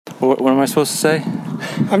What am I supposed to say?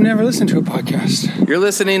 I've never listened to a podcast. You're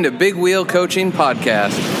listening to Big Wheel Coaching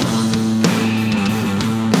Podcast.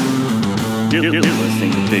 You're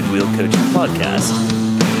listening to Big Wheel Coaching Podcast.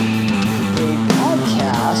 A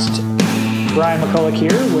podcast. Brian McCulloch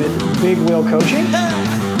here with Big Wheel Coaching.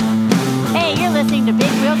 Hey, you're listening to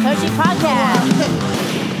Big Wheel Coaching Podcast.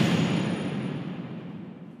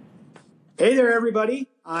 Hey there, everybody.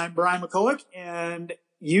 I'm Brian McCulloch, and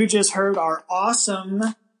you just heard our awesome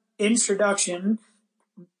introduction,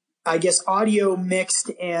 I guess audio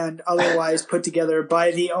mixed and otherwise put together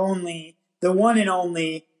by the one and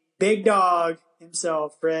only big dog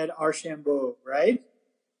himself, Fred Archambault, right?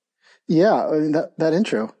 Yeah, I mean, that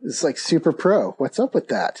intro is like super pro. What's up with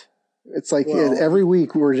that? It's like every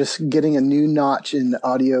week we're just getting a new notch in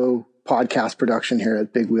audio podcast production here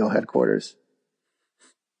at Big Wheel headquarters.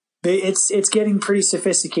 It's getting pretty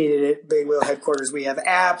sophisticated at Big Wheel headquarters. We have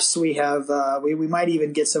apps. We have we might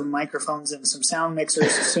even get some microphones and some sound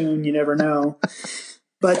mixers soon. You never know.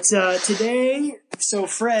 But today, so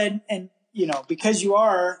Fred, and because you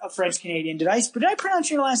are a French Canadian, did I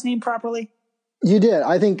pronounce your last name properly? You did.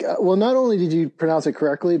 I think. Well, not only did you pronounce it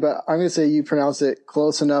correctly, but I'm going to say you pronounced it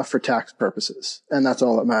close enough for tax purposes, and that's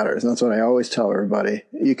all that matters. And that's what I always tell everybody.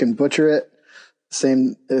 You can butcher it.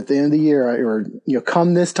 Same at the end of the year, or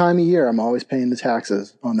come this time of year, I'm always paying the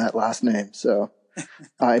taxes on that last name. So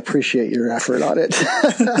I appreciate your effort on it.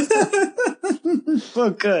 Well,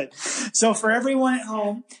 good. So for everyone at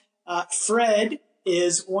home, Fred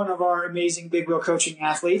is one of our amazing Big Wheel Coaching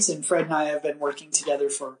athletes, and Fred and I have been working together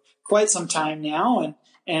for quite some time now.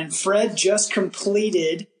 And Fred just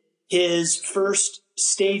completed his first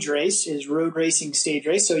stage race, his road racing stage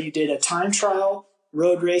race. So you did a time trial,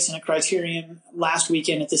 road race, and a criterium last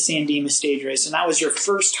weekend at the San Dimas Stage Race. And that was your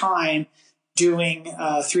first time doing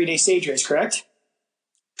a 3-day stage race, correct?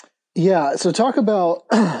 Yeah. So talk about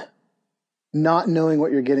not knowing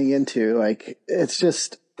what you're getting into. Like, this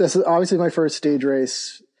is obviously my first stage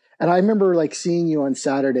race. And I remember seeing you on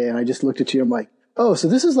Saturday, and I just looked at you. I'm like, oh, so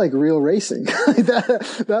this is like real racing.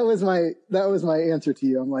 that was my answer to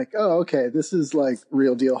you. I'm like, oh, okay. This is like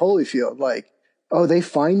real deal Holyfield. Oh, they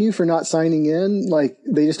fine you for not signing in?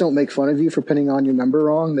 They just don't make fun of you for pinning on your number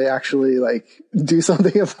wrong. They actually do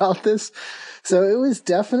something about this. So it was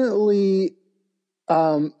definitely,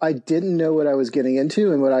 I didn't know what I was getting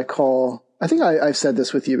into, and what I think I've said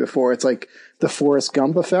this with you before. It's like the Forrest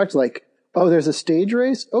Gump effect. Oh, there's a stage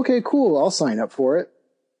race? Okay, cool. I'll sign up for it.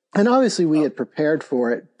 And obviously we had prepared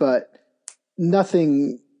for it, but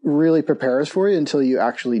nothing really prepares for you until you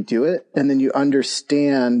actually do it. And then you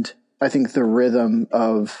understand, I think, the rhythm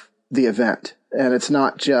of the event. And it's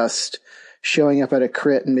not just showing up at a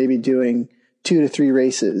crit and maybe doing 2 to 3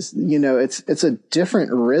 races. It's a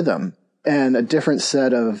different rhythm and a different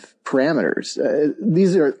set of parameters.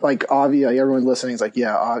 These are obvious. Everyone listening is like,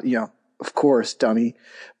 yeah, of course, dummy.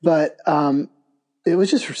 But, it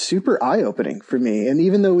was just super eye-opening for me. And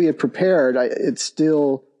even though we had prepared, it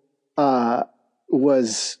still,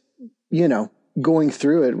 was, going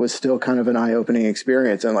through it was still kind of an eye-opening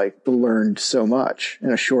experience, and learned so much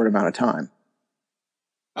in a short amount of time.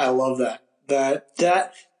 I love that.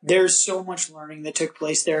 That there's so much learning that took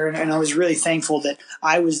place there. And I was really thankful that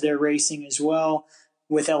I was there racing as well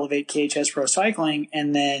with Elevate KHS Pro Cycling.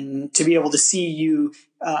 And then to be able to see you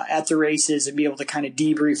at the races and be able to kind of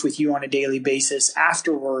debrief with you on a daily basis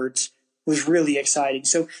afterwards was really exciting.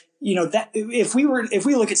 So, that if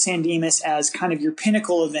we look at San Dimas as kind of your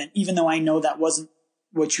pinnacle event, even though I know that wasn't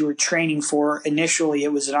what you were training for initially,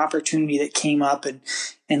 it was an opportunity that came up, and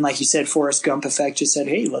like you said, Forrest Gump effect just said,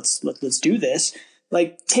 hey, let's do this.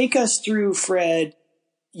 Take us through, Fred.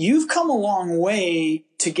 You've come a long way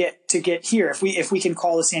to get here. If we can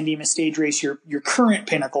call the San Dimas Stage Race your current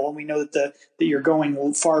pinnacle, and we know that you're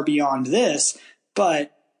going far beyond this,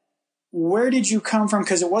 but where did you come from?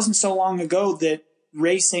 Because it wasn't so long ago that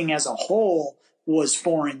racing as a whole was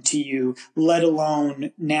foreign to you, let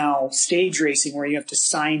alone now stage racing, where you have to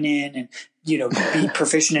sign in and be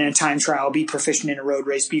proficient in a time trial, be proficient in a road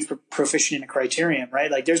race, be proficient in a criterium,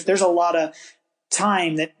 right? There's a lot of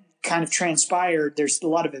time that kind of transpired. There's a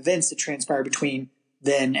lot of events that transpire between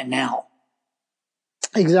then and now.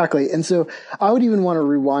 Exactly. And so I would even want to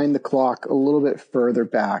rewind the clock a little bit further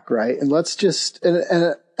back, right? And let's just,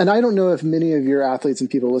 and I don't know if many of your athletes and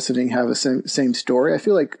people listening have the same story. I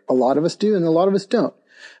feel like a lot of us do, and a lot of us don't.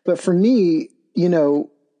 But for me,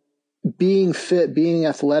 being fit, being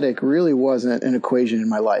athletic really wasn't an equation in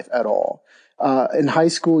my life at all. In high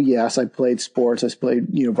school, yes, I played sports. I played,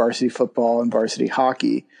 varsity football and varsity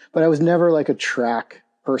hockey, but I was never a track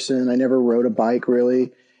person. I never rode a bike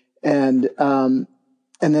really. And,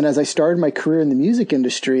 And then as I started my career in the music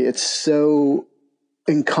industry, it's so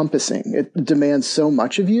encompassing. It demands so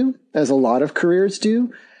much of you, as a lot of careers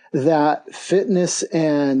do, that fitness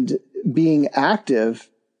and being active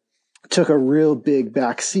took a real big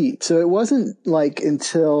back seat. So it wasn't like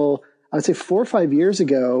until I would say 4 or 5 years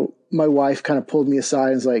ago, my wife kind of pulled me aside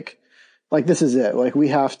and was like, this is it. Like, we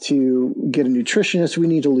have to get a nutritionist. We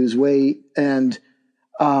need to lose weight. And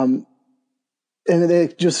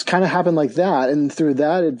it just kind of happened like that. And through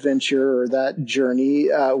that adventure or that journey,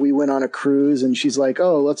 we went on a cruise, and she's like,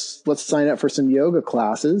 oh, let's sign up for some yoga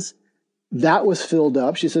classes. That was filled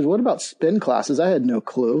up. She said, what about spin classes? I had no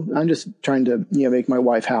clue. I'm just trying to, make my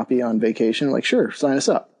wife happy on vacation. I'm like, sure, sign us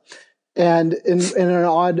up. And in an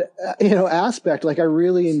odd, aspect, like, I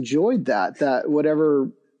really enjoyed that whatever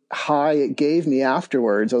high it gave me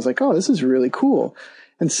afterwards, I was like, oh, this is really cool.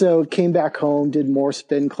 And so came back home, did more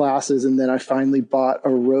spin classes. And then I finally bought a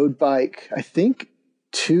road bike, I think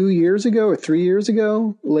 2 years ago or 3 years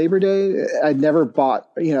ago, Labor Day. I'd never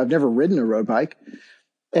I've never ridden a road bike.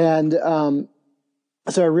 And,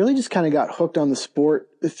 so I really just kind of got hooked on the sport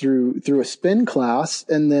through a spin class,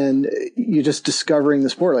 and then you just discovering the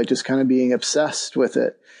sport, like just kind of being obsessed with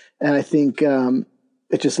it. And I think,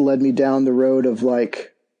 it just led me down the road of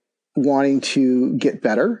like wanting to get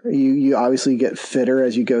better. You obviously get fitter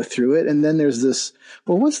as you go through it. And then there's this,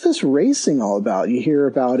 well, what's this racing all about? You hear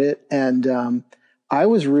about it. And, I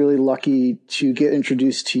was really lucky to get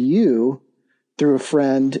introduced to you through a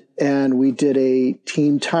friend, and we did a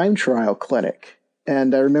team time trial clinic.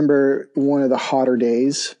 And I remember one of the hotter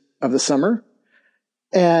days of the summer.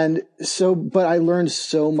 And so, but I learned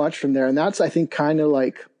so much from there. And that's, I think, kind of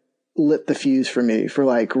like lit the fuse for me for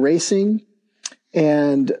like racing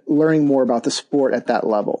and learning more about the sport at that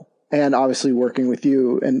level. And obviously working with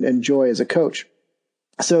you and Joy as a coach.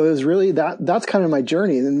 So it was really that's kind of my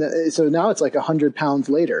journey. And so now it's like 100 pounds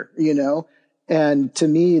later, and to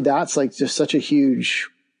me, that's like just such a huge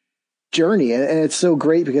journey. And it's so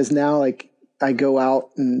great because now, like, I go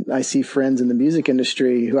out and I see friends in the music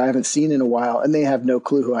industry who I haven't seen in a while, and they have no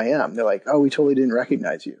clue who I am. They're like, oh, we totally didn't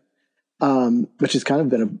recognize you. Which has kind of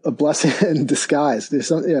been a blessing in disguise. There's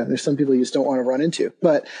some people you just don't want to run into,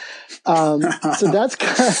 but, so that's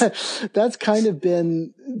kind of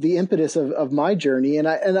been the impetus of my journey. And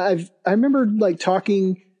I remember like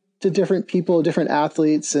talking to different people, different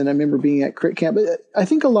athletes, and I remember being at crit camp, but I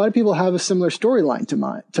think a lot of people have a similar storyline to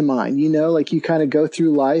mine, like you kind of go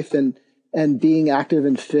through life, and being active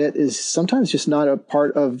and fit is sometimes just not a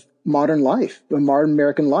part of modern life, a modern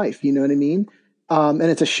American life. You know what I mean? And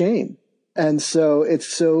it's a shame. And so it's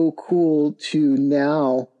so cool to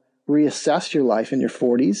now reassess your life in your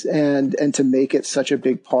 40s and to make it such a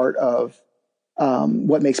big part of,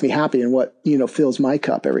 what makes me happy and what, fills my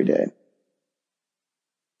cup every day.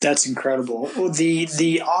 That's incredible.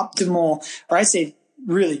 The optimal, or I say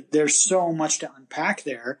really, there's so much to unpack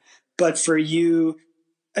there, but for you,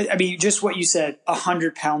 I mean, just what you said,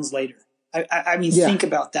 100 pounds later. I mean, yeah. Think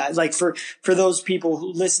about that. Like for those people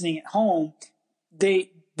who listening at home, they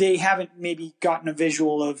haven't maybe gotten a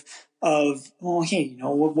visual of, well, hey,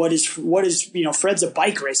 what is, Fred's a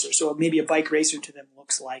bike racer. So maybe a bike racer to them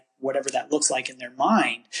looks like whatever that looks like in their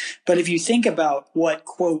mind. But if you think about what,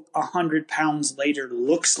 quote, 100 pounds later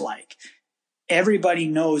looks like, everybody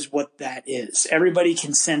knows what that is. Everybody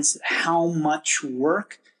can sense how much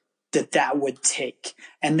work that would take,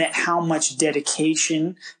 and that how much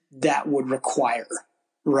dedication that would require.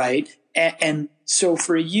 Right. And so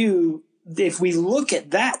for you, if we look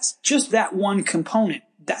at that, just that one component,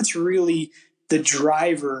 that's really the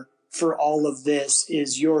driver for all of this,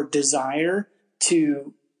 is your desire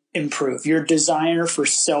to improve, your desire for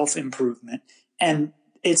self-improvement. And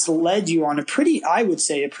it's led you on a pretty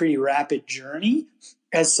rapid journey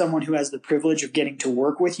as someone who has the privilege of getting to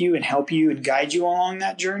work with you and help you and guide you along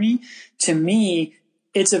that journey. To me,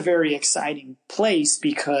 it's a very exciting place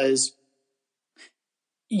because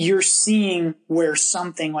you're seeing where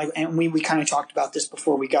something like, and we kind of talked about this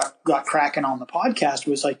before we got cracking on the podcast,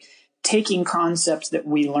 was like taking concepts that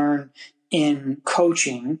we learn in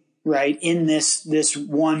coaching, right, in this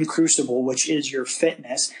one crucible, which is your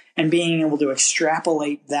fitness, and being able to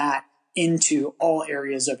extrapolate that into all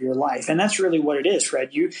areas of your life. And that's really what it is, Fred.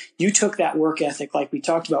 You took that work ethic, like we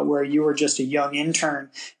talked about, where you were just a young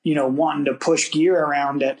intern, wanting to push gear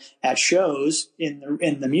around at shows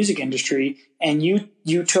in the music industry. And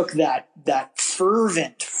you took that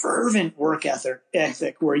fervent work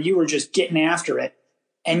ethic where you were just getting after it.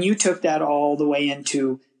 And you took that all the way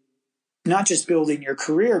into not just building your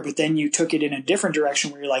career, but then you took it in a different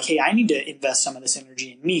direction where you're like, hey, I need to invest some of this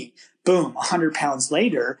energy in me. Boom, 100 pounds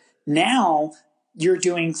later. Now you're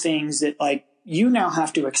doing things that, like, you now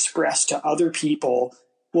have to express to other people,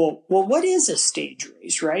 well, what is a stage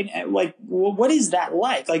race, right? Like, well, what is that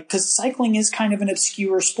like? Like, because cycling is kind of an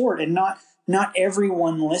obscure sport, and not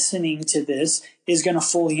everyone listening to this is going to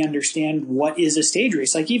fully understand what is a stage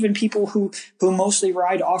race. Like, even people who mostly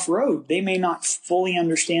ride off-road, they may not fully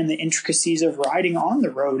understand the intricacies of riding on the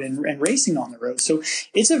road and racing on the road. So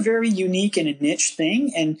it's a very unique and a niche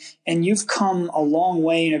thing, and you've come a long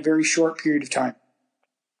way in a very short period of time.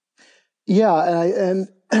 Yeah, and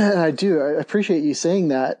I do. I appreciate you saying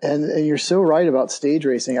that, and you're so right about stage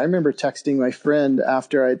racing. I remember texting my friend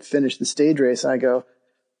after I'd finished the stage race, and I go,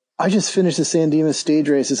 I just finished the San Dimas Stage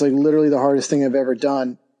Race. It's like literally the hardest thing I've ever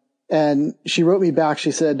done. And she wrote me back.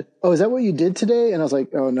 She said, "Oh, is that what you did today?" And I was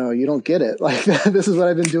like, "Oh no, you don't get it. Like this is what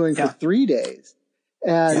I've been doing for 3 days."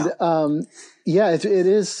 And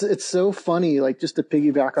it's so funny. Like, just to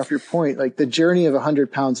piggyback off your point, like the journey of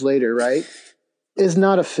 100 pounds later, right, is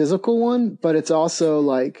not a physical one, but it's also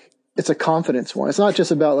like, it's a confidence one. It's not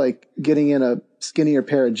just about like getting in a skinnier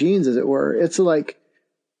pair of jeans, as it were. It's like,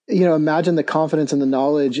 imagine the confidence and the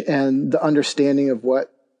knowledge and the understanding of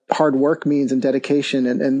what hard work means and dedication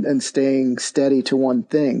and staying steady to one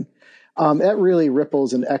thing. That really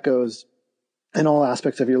ripples and echoes in all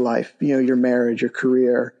aspects of your life, your marriage, your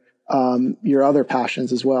career, your other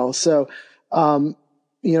passions as well. So, I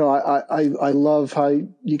love how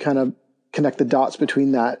you kind of connect the dots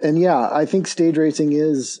between that. And yeah, I think stage racing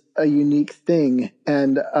is a unique thing.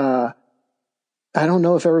 And, I don't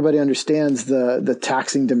know if everybody understands the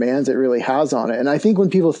taxing demands it really has on it. And I think when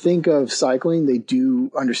people think of cycling, they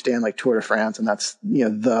do understand like Tour de France, and that's,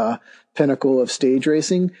 the pinnacle of stage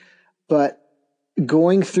racing. But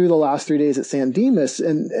going through the last 3 days at San Dimas,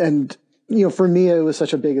 and for me, it was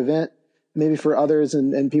such a big event. Maybe for others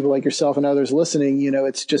and people like yourself and others listening,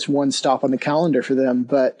 it's just one stop on the calendar for them.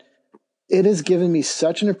 But it has given me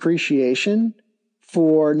such an appreciation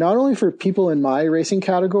for not only for people in my racing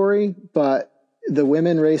category, but the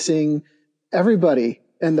women racing, everybody,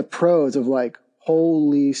 and the pros of like,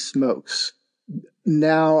 holy smokes.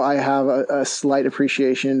 Now I have a slight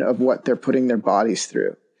appreciation of what they're putting their bodies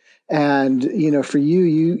through. And, for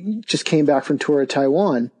you just came back from Tour of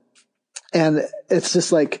Taiwan, and it's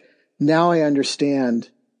just like, now I understand,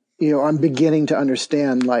 I'm beginning to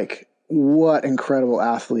understand like what incredible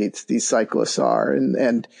athletes these cyclists are,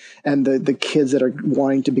 and the kids that are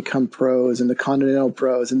wanting to become pros, and the continental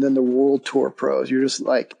pros, and then the world tour pros. You're just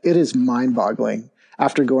like, it is mind boggling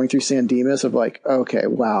after going through San Dimas of like, okay,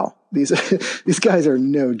 wow, these guys are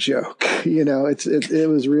no joke. It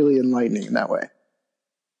was really enlightening in that way.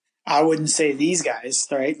 I wouldn't say these guys,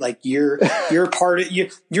 right? Like you're a part of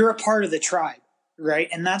the tribe, right?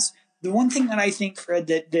 And that's the one thing that I think, Fred,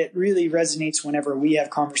 that really resonates whenever we have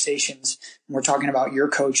conversations, and we're talking about your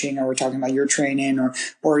coaching, or we're talking about your training,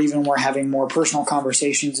 or even we're having more personal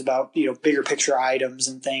conversations about, bigger picture items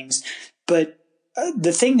and things. But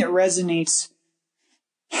the thing that resonates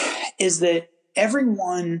is that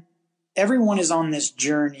everyone is on this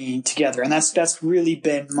journey together. And that's really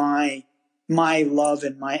been my love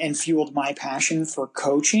and fueled my passion for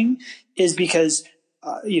coaching, is because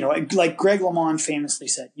like Greg LeMond famously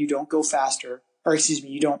said, you don't go faster, or excuse me,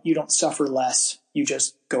 you don't suffer less, you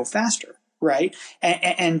just go faster, right?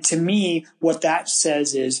 And to me, what that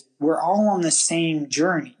says is we're all on the same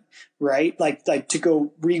journey, right? Like to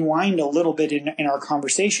go rewind a little bit in our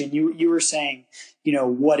conversation, you were saying,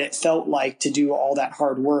 what it felt like to do all that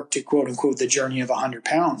hard work to quote unquote the journey of 100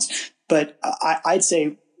 pounds. But I'd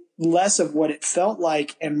say less of what it felt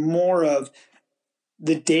like and more of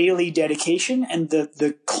the daily dedication and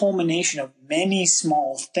the culmination of many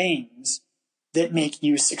small things that make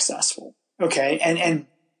you successful. Okay. And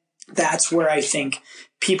that's where I think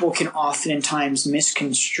people can oftentimes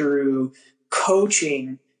misconstrue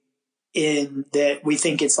coaching, in that we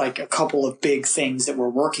think it's like a couple of big things that we're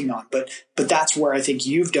working on. But that's where I think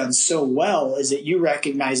you've done so well, is that you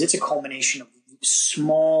recognize it's a culmination of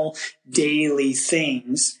small daily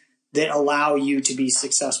things that allow you to be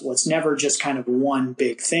successful. It's never just kind of one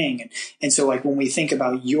big thing. And so like when we think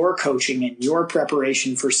about your coaching and your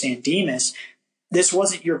preparation for San Dimas, this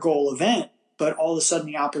wasn't your goal event, but all of a sudden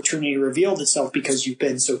the opportunity revealed itself because you've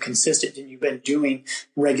been so consistent and you've been doing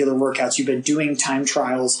regular workouts. You've been doing time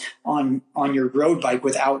trials on your road bike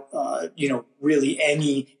without, really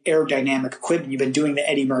any aerodynamic equipment. You've been doing the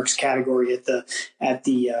Eddie Merckx category at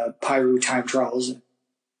the Pyro time trials.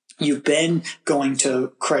 You've been going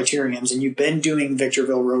to criteriums, and you've been doing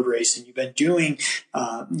Victorville road race, and you've been doing,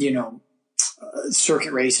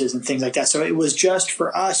 circuit races and things like that. So it was just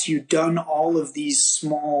for us, you've done all of these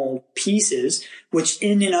small pieces, which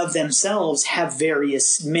in and of themselves have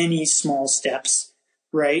many small steps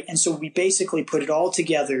right? And so we basically put it all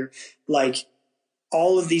together, like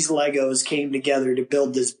all of these Legos came together to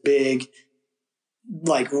build this big,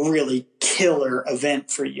 like really killer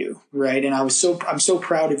event for you, right? And I'm so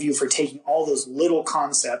proud of you for taking all those little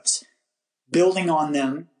concepts, building on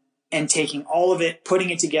them, and taking all of it, putting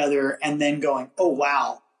it together, and then going, oh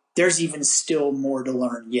wow, there's even still more to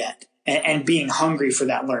learn yet, and being hungry for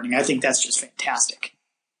that learning. I think that's just fantastic.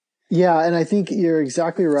 Yeah, and I think you're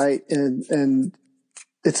exactly right, and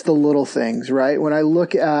it's the little things, right? When I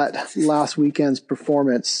look at last weekend's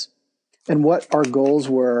performance and what our goals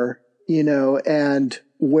were, and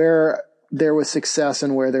where there was success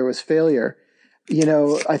and where there was failure,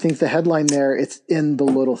 I think the headline there, it's in the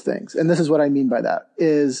little things. And this is what I mean by that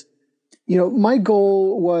is, my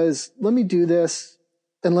goal was, let me do this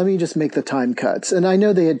and let me just make the time cuts. And I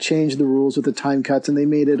know they had changed the rules with the time cuts and they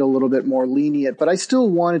made it a little bit more lenient, but I still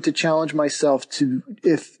wanted to challenge myself to,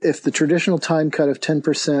 if the traditional time cut of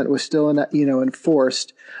 10% was still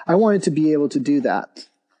enforced, I wanted to be able to do that.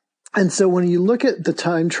 And so when you look at the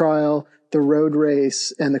time trial, the road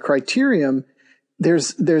race, and the criterium,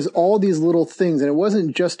 there's all these little things. And it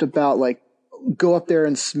wasn't just about like, go up there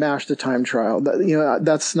and smash the time trial.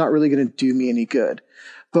 That's not really going to do me any good.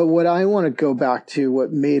 But what I want to go back to,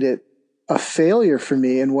 what made it a failure for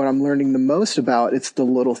me and what I'm learning the most about, it's the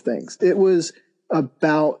little things. It was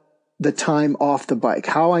about the time off the bike,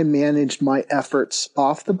 how I managed my efforts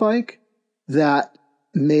off the bike that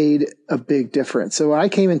made a big difference. So when I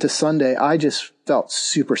came into Sunday, I just felt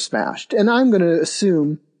super smashed. And I'm going to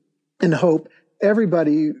assume and hope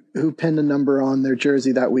everybody who pinned a number on their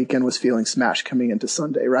jersey that weekend was feeling smashed coming into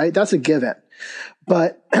Sunday, right? That's a given.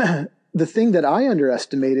 But the thing that I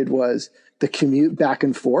underestimated was the commute back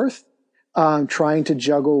and forth, trying to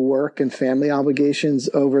juggle work and family obligations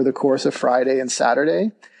over the course of Friday and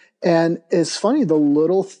Saturday. And it's funny, the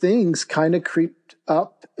little things kind of creeped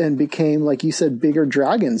up and became, like you said, bigger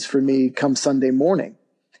dragons for me come Sunday morning.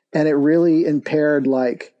 And it really impaired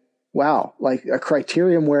like a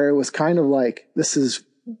criterium where it was kind of like, this is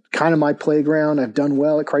kind of my playground. I've done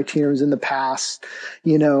well at criteriums in the past.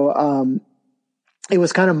 It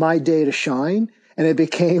was kind of my day to shine, and it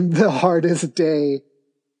became the hardest day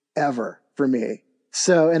ever for me.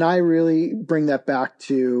 So, and I really bring that back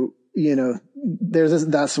to,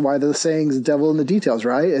 that's why the saying's devil in the details,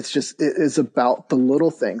 right? It's about the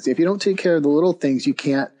little things. If you don't take care of the little things, you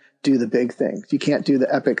can't do the big things. You can't do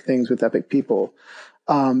the epic things with epic people,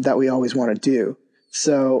 that we always want to do.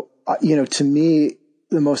 So, to me,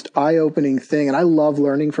 the most eye-opening thing, and I love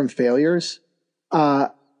learning from failures,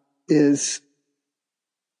 is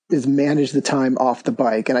manage the time off the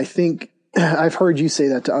bike. And I think I've heard you say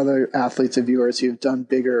that to other athletes of yours who've done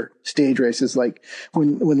bigger stage races. Like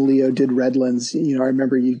when Leo did Redlands, I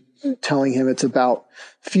remember you telling him it's about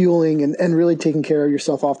fueling and really taking care of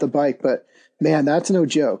yourself off the bike. But man, that's no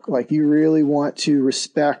joke. Like you really want to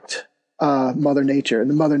respect Mother Nature, and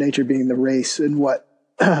the Mother Nature being the race and what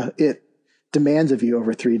it demands of you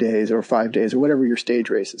over 3 days or 5 days or whatever your stage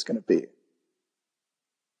race is going to be.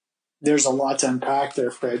 There's a lot to unpack there,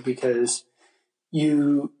 Fred, because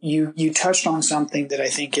you touched on something that I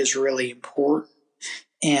think is really important.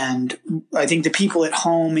 And I think the people at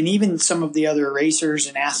home and even some of the other racers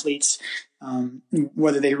and athletes,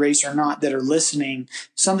 whether they race or not, that are listening,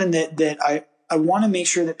 something that I want to make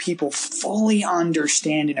sure that people fully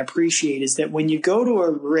understand and appreciate is that when you go to a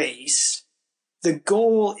race, the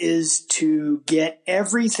goal is to get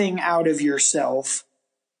everything out of yourself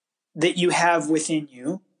that you have within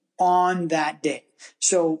you on that day.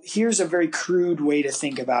 So here's a very crude way to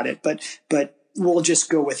think about it, but we'll just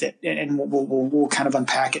go with it and we'll kind of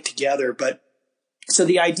unpack it together. But so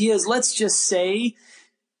the idea is, let's just say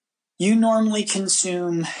you normally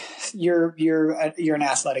consume, you're an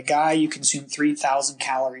athletic guy, you consume 3,000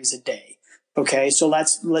 calories a day. Okay. So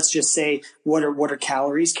let's just say, what are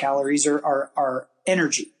calories? Calories are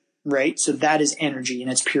energy, right? So that is energy in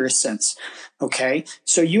its purest sense. Okay.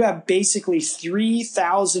 So you have basically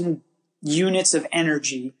 3,000 units of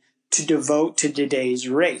energy to devote to today's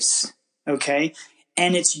race. Okay.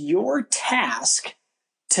 And it's your task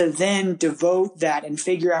to then devote that and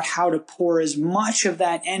figure out how to pour as much of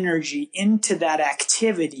that energy into that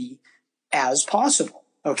activity as possible.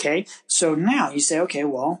 Okay. So now you say, okay,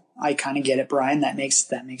 well, I kind of get it, Brian. That makes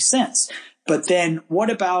sense. But then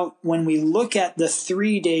what about when we look at the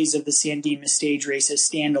 3 days of the San Dimas Stage Race as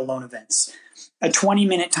standalone events? A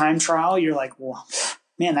 20-minute time trial, you're like, well,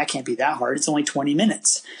 man, that can't be that hard. It's only 20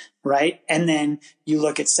 minutes, right? And then you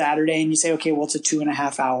look at Saturday and you say, okay, well, it's a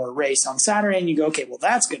 2.5-hour race on Saturday. And you go, okay, well,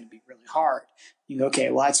 that's going to be really hard. You go,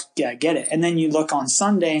 okay, well, I get it. And then you look on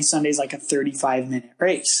Sunday, and Sunday's like a 35-minute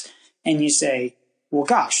race. And you say, well,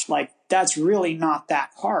 gosh, like that's really not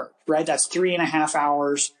that hard, right? That's 3.5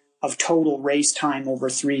 hours of total race time over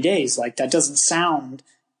 3 days. Like that doesn't sound,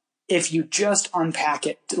 if you just unpack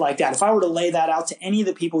it like that. If I were to lay that out to any of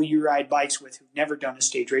the people you ride bikes with who've never done a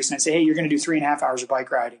stage race, and I say, hey, you're going to do 3.5 hours of bike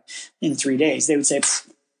riding in 3 days, they would say,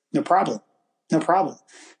 no problem, no problem.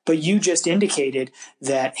 But you just indicated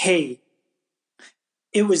that, hey,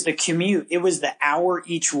 it was the commute. It was the hour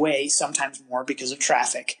each way, sometimes more because of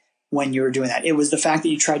traffic when you were doing that. It was the fact that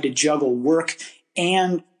you tried to juggle work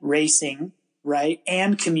and racing, right?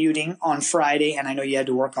 And commuting on Friday. And I know you had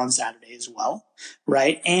to work on Saturday as well,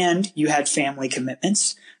 right? And you had family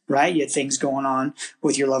commitments, right? You had things going on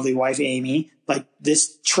with your lovely wife, Amy, like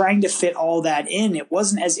this, trying to fit all that in. It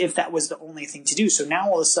wasn't as if that was the only thing to do. So now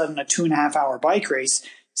all of a sudden a 2.5 hour bike race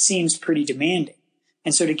seems pretty demanding.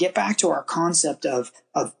 And so to get back to our concept of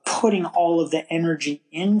putting all of the energy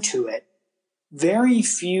into it, very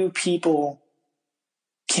few people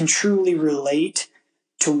can truly relate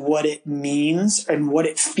to what it means and what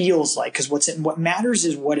it feels like. Because what matters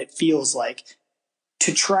is what it feels like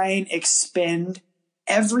to try and expend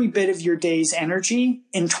every bit of your day's energy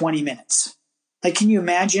in 20 minutes. Like, can you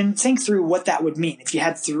imagine? Think through what that would mean if you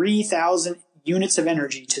had 3,000 units of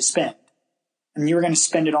energy to spend and you were going to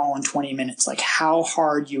spend it all in 20 minutes, like how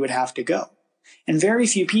hard you would have to go. And very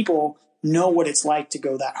few people know what it's like to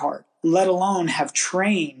go that hard, let alone have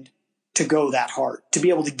trained to go that hard, to be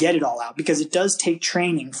able to get it all out, because it does take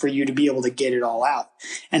training for you to be able to get it all out.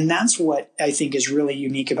 And that's what I think is really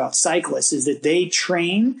unique about cyclists, is that they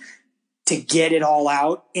train to get it all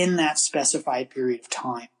out in that specified period of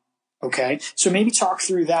time. Okay. So maybe talk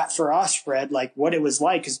through that for us, Fred, like what it was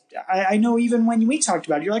like. Cause I know even when we talked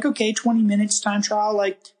about it, you're like, okay, 20 minutes time trial,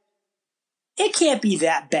 like it can't be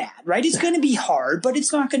that bad, right? It's going to be hard, but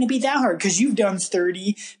it's not going to be that hard because you've done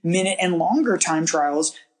 30-minute and longer time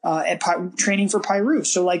trials training for Pyru.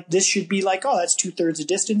 So like this should be like, oh, that's 2/3 the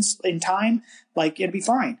distance in time. Like it'd be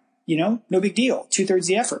fine. You know, no big deal. 2/3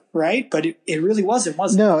 the effort, right? But it really wasn't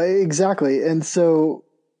it? No, exactly. And so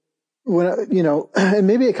when, you know, and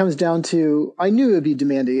maybe it comes down to, I knew it would be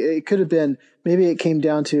demanding. It could have been, maybe it came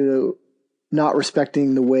down to not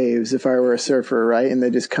respecting the waves if I were a surfer, right? And they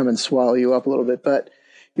just come and swallow you up a little bit. But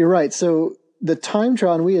you're right. So the time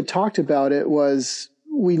trial, and we had talked about it, was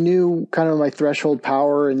we knew kind of my threshold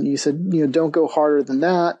power, and you said, you know, don't go harder than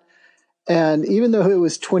that. And even though it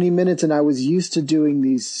was 20 minutes and I was used to doing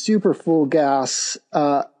these super full gas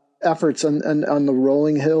efforts on the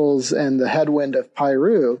rolling hills and the headwind of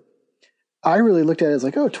Pyru, I really looked at it as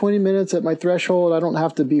like, oh, 20 minutes at my threshold. I don't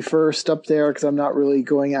have to be first up there because I'm not really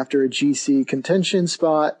going after a GC contention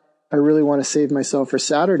spot. I really want to save myself for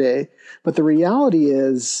Saturday. But the reality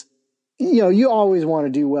is, you know, you always want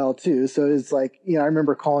to do well too. So it's like, you know, I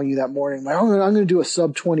remember calling you that morning, like, I'm going to do a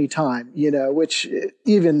sub 20 time, you know, which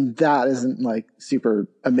even that isn't like super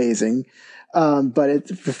amazing. But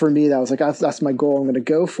for me, that was like, that's my goal I'm going to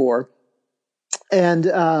go for.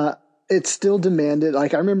 And, it still demanded,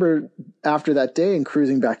 like I remember after that day and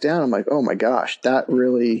cruising back down, I'm like, oh my gosh, that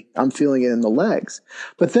really, I'm feeling it in the legs.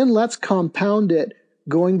 But then let's compound it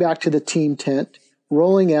going back to the team tent,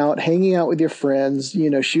 rolling out, hanging out with your friends, you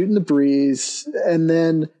know, shooting the breeze, and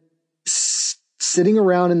then sitting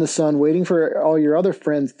around in the sun, waiting for all your other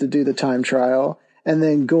friends to do the time trial, and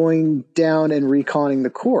then going down and reconning the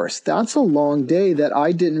course. That's a long day that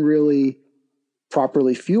I didn't really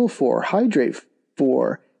properly fuel for, hydrate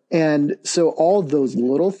for. And so all those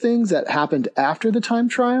little things that happened after the time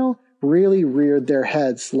trial really reared their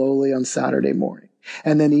heads slowly on Saturday morning.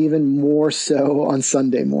 And then even more so on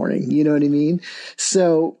Sunday morning. You know what I mean?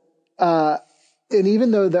 So, and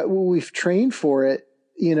even though that we've trained for it,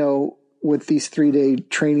 you know, with these 3-day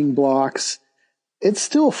training blocks, it's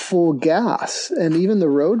still full gas. And even the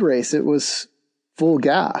road race, it was full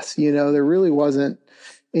gas. You know, there really wasn't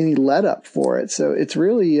any let up for it. So it's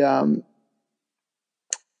really,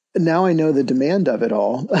 now I know the demand of it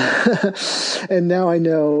all. And now I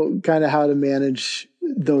know kind of how to manage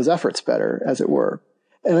those efforts better, as it were.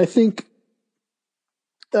 And I think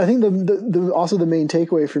the also the main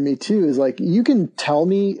takeaway for me too is like, you can tell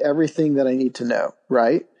me everything that I need to know,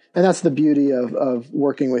 right? And that's the beauty of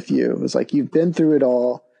working with you. It's like, you've been through it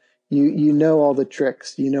all. You know all the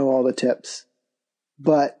tricks, you know all the tips.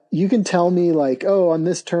 But you can tell me like, oh, on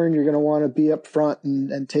this turn, you're going to want to be up front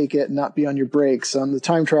and take it and not be on your brakes. On the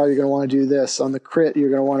time trial, you're going to want to do this. On the crit, you're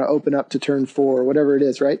going to want to open up to turn 4, whatever it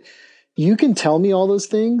is, right? You can tell me all those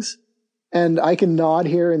things, and I can nod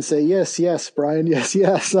here and say, yes, Brian,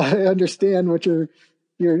 yes, I understand what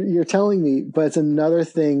you're telling me. But it's another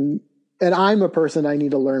thing, and I'm a person, I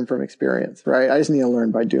need to learn from experience, right? I just need to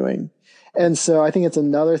learn by doing. And so I think it's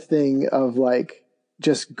another thing of like,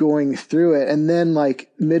 just going through it. And then like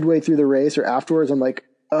midway through the race or afterwards, I'm like,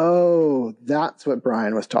 oh, that's what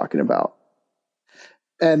Brian was talking about.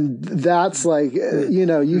 And that's like, you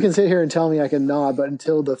know, you can sit here and tell me I can nod, but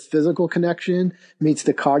until the physical connection meets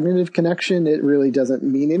the cognitive connection, it really doesn't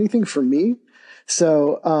mean anything for me.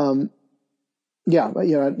 So, yeah, but,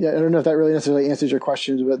 you know, I don't know if that really necessarily answers your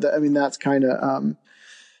questions, but I mean, that's kind of,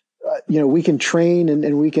 you know, we can train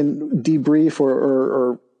and we can debrief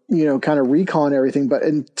or, you know, kind of recon everything, but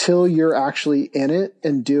until you're actually in it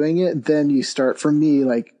and doing it, then you start, for me,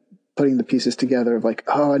 like putting the pieces together of like,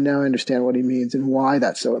 oh, now I understand what he means and why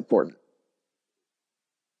that's so important.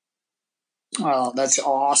 Oh, that's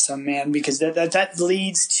awesome, man, because that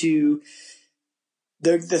leads to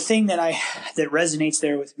the thing that resonates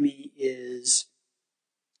there with me is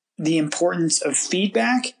the importance of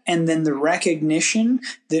feedback, and then the recognition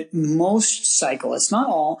that most cyclists, not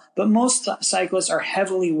all, but most cyclists are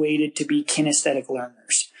heavily weighted to be kinesthetic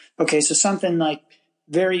learners. Okay, so something like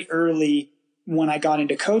very early when I got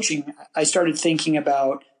into coaching, I started thinking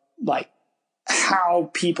about like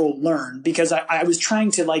how people learn, because I was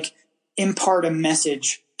trying to like impart a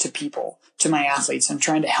message to people, to my athletes. I'm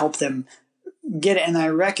trying to help them get it. And I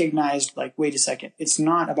recognized, like, wait a second, it's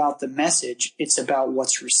not about the message, it's about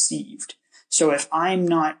what's received. So if I'm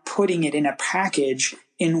not putting it in a package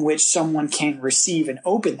in which someone can receive and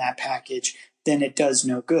open that package, then it does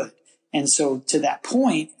no good. And so to that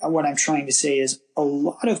point, what I'm trying to say is a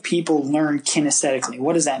lot of people learn kinesthetically.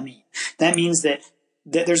 What does that mean? That means that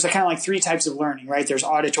there's kind of like three types of learning, right? There's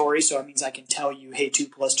auditory, so it means I can tell you, hey, 2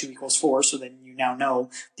 + 2 = 4, so then you now know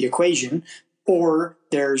the equation. Or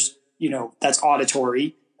there's, you know, that's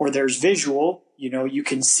auditory. Or there's visual, you know, you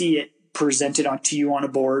can see it presented to you on a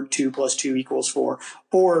board, 2 + 2 = 4.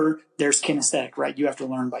 Or there's kinesthetic, right? You have to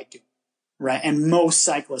learn by doing, right? And most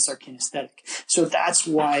cyclists are kinesthetic. So that's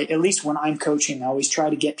why, at least when I'm coaching, I always try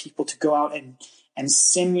to get people to go out and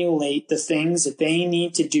simulate the things that they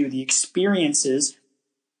need to do, the experiences,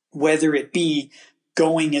 whether it be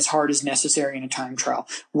going as hard as necessary in a time trial,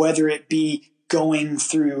 whether it be going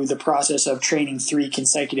through the process of training 3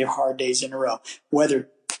 consecutive hard days in a row,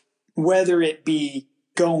 whether it be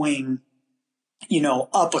going, you know,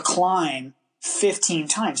 up a climb 15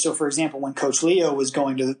 times. So for example, when Coach Leo was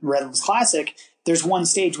going to the Redlands Classic, there's one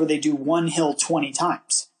stage where they do one hill 20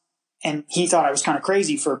 times. And he thought I was kind of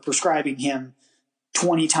crazy for prescribing him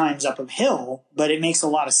 20 times up a hill, but it makes a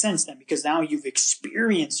lot of sense then, because now you've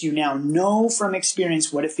experienced, you now know from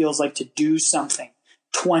experience what it feels like to do something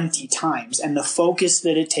 20 times, and the focus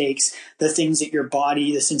that it takes, the things that your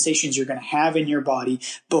body, the sensations you're going to have in your body,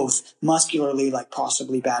 both muscularly, like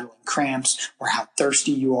possibly battling cramps, or how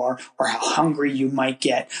thirsty you are, or how hungry you might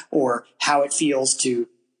get, or how it feels to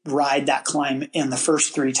ride that climb in the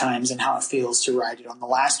first 3 times and how it feels to ride it on the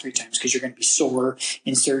last 3 times, because you're going to be sore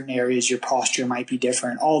in certain areas, your posture might be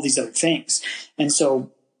different, all these other things. And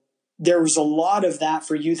so there was a lot of that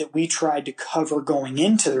for you that we tried to cover going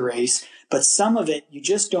into the race, but some of it you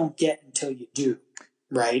just don't get until you do,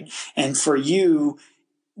 right? And for you,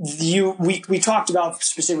 we talked about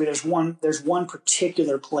specifically, there's one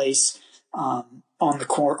particular place on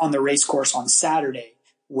the race course on Saturday,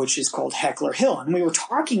 which is called Heckler Hill. And we were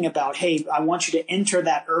talking about, hey, I want you to enter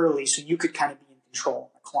that early so you could kind of be in control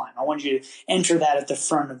of the climb. I want you to enter that at the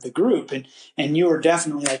front of the group. And you were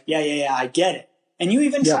definitely like, yeah, I get it. And you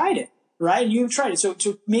even tried it, right? You tried it. So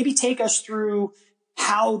maybe take us through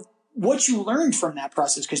what you learned from that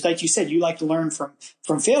process. Because like you said, you like to learn from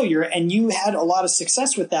failure, and you had a lot of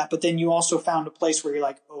success with that. But then you also found a place where you're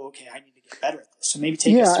like, oh, okay, I need to get better at this. So maybe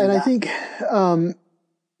take us through that. Yeah, and I think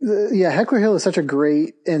Heckler Hill is such a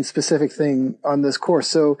great and specific thing on this course.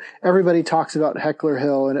 So everybody talks about Heckler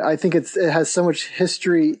Hill, and I think it has so much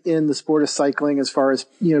history in the sport of cycling, as far as,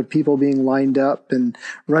 you know, people being lined up and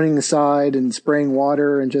running aside and spraying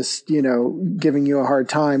water and just, you know, giving you a hard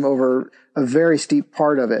time over a very steep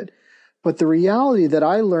part of it. But the reality that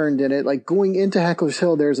I learned in it, like going into Heckler's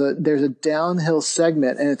Hill, there's a downhill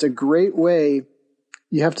segment, and it's a great way.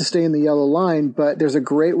 You have to stay in the yellow line, but there's a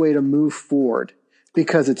great way to move forward,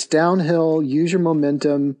 because it's downhill. Use your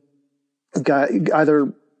momentum,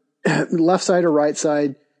 either left side or right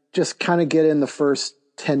side. Just kind of get in the first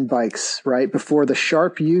 10 bikes, right? Before the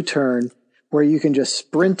sharp U-turn, where you can just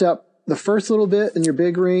sprint up the first little bit in your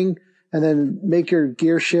big ring and then make your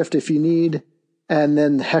gear shift if you need. And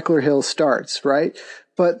then Heckler Hill starts, right?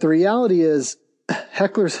 But the reality is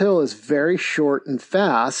Heckler's Hill is very short and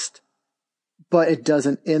fast, but it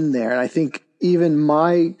doesn't end there. And I think even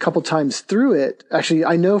my couple times through it, actually,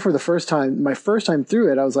 I know for my first time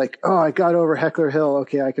through it, I was like, oh, I got over Heckler Hill.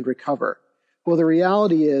 Okay, I could recover. Well, the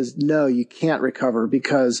reality is, no, you can't recover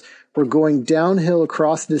because we're going downhill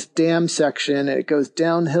across this dam section. It goes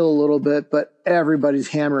downhill a little bit, but everybody's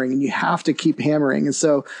hammering and you have to keep hammering. And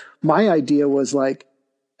so my idea was like,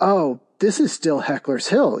 oh, this is still Heckler's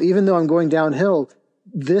Hill. Even though I'm going downhill,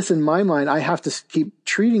 this in my mind, I have to keep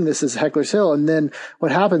treating this as Heckler's Hill. And then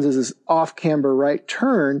what happens is this off camber right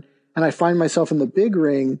turn, and I find myself in the big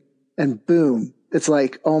ring, and boom, it's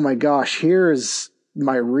like, oh my gosh, here's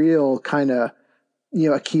my real kind of,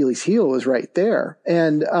 Achilles heel was right there.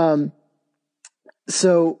 And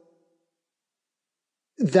so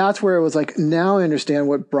that's where it was like, now I understand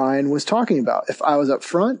what Brian was talking about. If I was up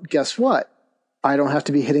front, guess what? I don't have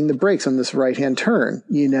to be hitting the brakes on this right-hand turn,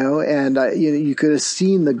 and you could have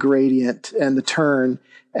seen the gradient and the turn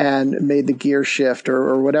and made the gear shift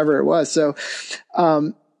or whatever it was. So,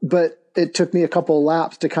 but it took me a couple of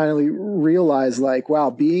laps to kind of realize like, wow,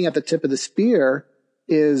 being at the tip of the spear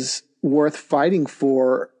is worth fighting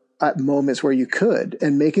for at moments where you could,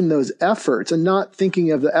 and making those efforts and not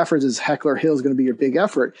thinking of the efforts as Heckler Hill is going to be your big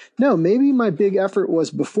effort. No, maybe my big effort was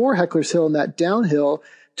before Heckler's Hill and that downhill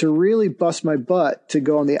to really bust my butt to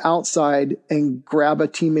go on the outside and grab a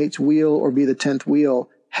teammate's wheel or be the 10th wheel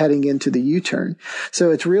heading into the U-turn.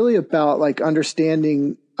 So it's really about like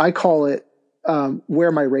understanding, I call it,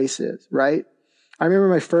 where my race is, right? I remember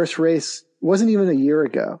my first race wasn't even a year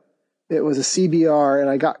ago. It was a CBR and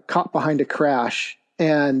I got caught behind a crash,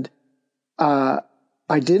 and I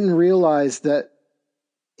didn't realize that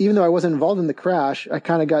even though I wasn't involved in the crash, I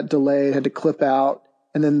kind of got delayed, had to clip out,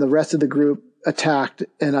 and then the rest of the group attacked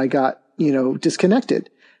and I got, disconnected.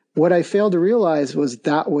 What I failed to realize was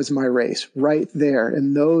that was my race right there.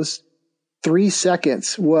 And those 3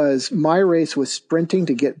 seconds was my race was sprinting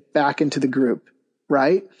to get back into the group.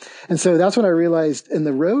 Right. And so that's what I realized in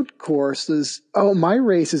the road course is, oh, my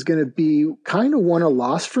race is going to be kind of won or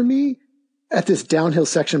lost for me at this downhill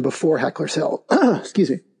section before Heckler's Hill.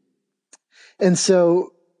 Excuse me. And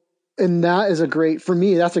so, and that is for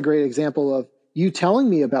me, that's a great example of you telling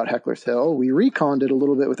me about Heckler's Hill. We reconned it a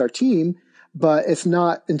little bit with our team, but it's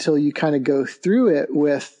not until you kind of go through it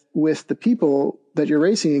with the people that you're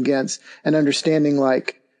racing against and understanding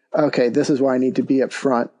like, okay, this is why I need to be up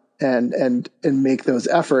front and make those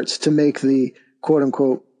efforts to make the quote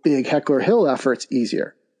unquote big Heckler Hill efforts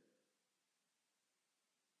easier.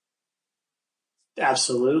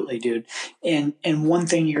 Absolutely, dude. And one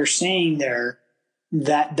thing you're saying there,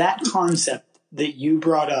 that concept that you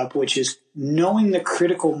brought up, which is knowing the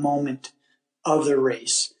critical moment of the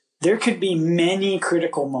race. There could be many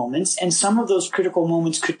critical moments, and some of those critical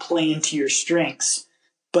moments could play into your strengths.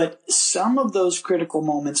 But some of those critical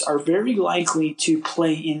moments are very likely to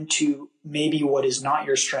play into maybe what is not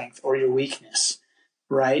your strength or your weakness,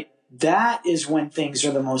 right? That is when things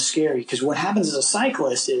are the most scary, because what happens as a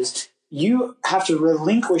cyclist is you have to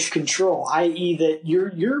relinquish control, i.e. that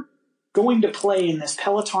you're going to play in this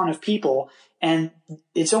peloton of people, and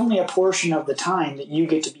it's only a portion of the time that you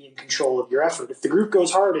get to be in control of your effort. If the group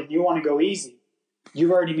goes hard and you want to go easy,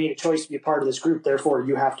 you've already made a choice to be a part of this group, therefore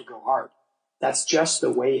you have to go hard. That's just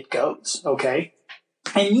the way it goes, okay?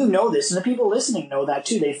 And you know this, and the people listening know that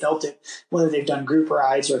too. They felt it, whether they've done group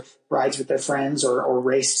rides or rides with their friends or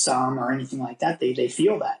raced some or anything like that. They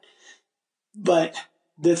feel that. But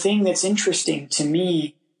the thing that's interesting to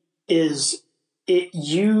me is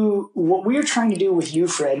what we're trying to do with you,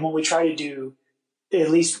 Fred, and what we try to do,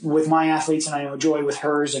 at least with my athletes, and I know Joy with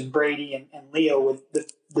hers and Brady and Leo with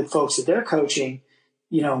the folks that they're coaching,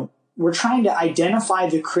 we're trying to identify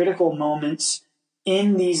the critical moments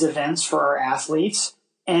in these events for our athletes.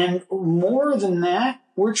 And more than that,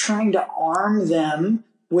 we're trying to arm them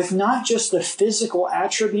with not just the physical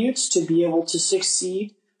attributes to be able to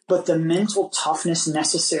succeed, but the mental toughness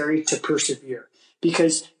necessary to persevere.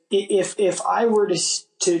 Because if I were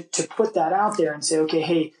to put that out there and say, okay,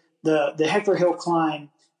 hey, the Heckler Hill climb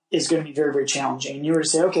is going to be very, very challenging. And you were to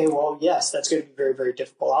say, okay, well, yes, that's going to be very, very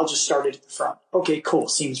difficult. I'll just start it at the front. Okay, cool.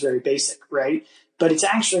 Seems very basic, right? But it's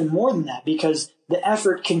actually more than that, because the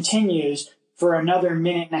effort continues for another 1.5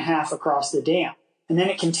 minutes across the dam. And then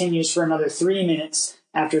it continues for another 3 minutes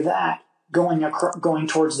after that, going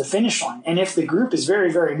towards the finish line. And if the group is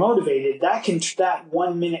very, very motivated, that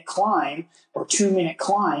 1 minute climb or 2 minute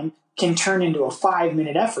climb can turn into a 5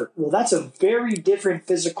 minute effort. Well, that's a very different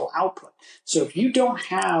physical output. So if you don't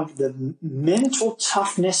have the mental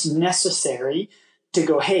toughness necessary to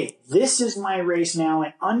go, hey, this is my race now,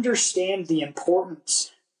 and understand the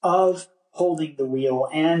importance of holding the wheel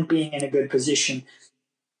and being in a good position,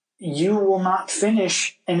 you will not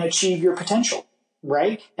finish and achieve your potential,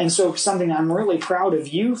 right? And so something I'm really proud of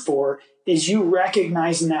you for is you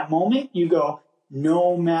recognize in that moment, you go,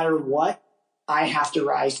 no matter what, I have to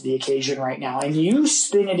rise to the occasion right now. And you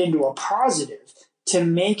spin it into a positive to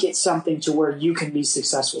make it something to where you can be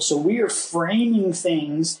successful. So we are framing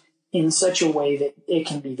things in such a way that it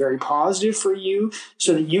can be very positive for you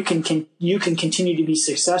so that you can continue to be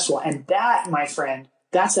successful. And that, my friend,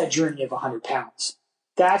 that's that journey of 100 pounds.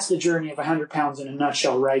 That's the journey of 100 pounds in a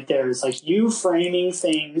nutshell right there. It's like you framing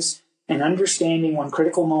things and understanding when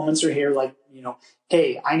critical moments are here, like,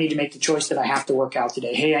 hey, I need to make the choice that I have to work out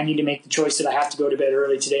today. Hey, I need to make the choice that I have to go to bed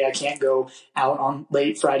early today. I can't go out on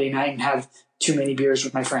late Friday night and have too many beers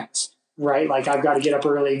with my friends, right? Like I've got to get up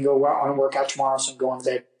early and go on a workout tomorrow, so I'm going to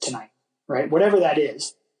bed tonight, right? Whatever that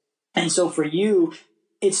is. And so for you,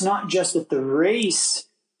 it's not just that the race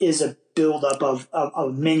is a buildup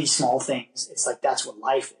of many small things. It's like that's what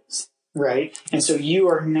life is, right? And so you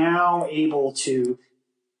are now able to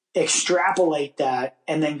extrapolate that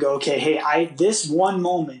and then go, okay, hey, this one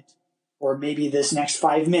moment, or maybe this next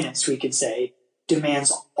 5 minutes, we could say,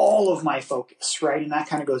 demands all of my focus, right? And that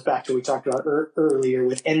kind of goes back to what we talked about earlier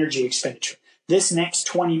with energy expenditure. This next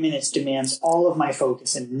 20 minutes demands all of my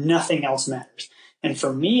focus and nothing else matters. And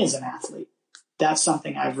for me as an athlete, that's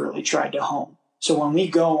something I've really tried to hone. So when we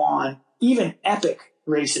go on even epic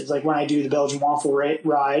races, like when I do the Belgian waffle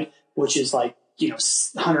ride, which is like,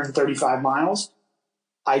 135 miles,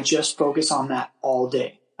 I just focus on that all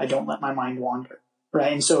day. I don't let my mind wander,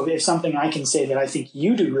 right? And so if something I can say that I think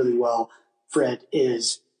you do really well, Fred,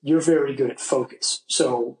 is you're very good at focus.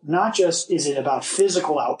 So not just is it about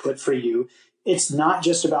physical output for you, it's not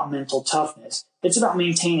just about mental toughness. It's about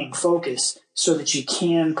maintaining focus so that you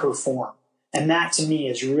can perform. And that to me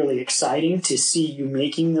is really exciting to see you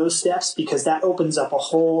making those steps, because that opens up a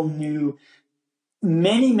whole new,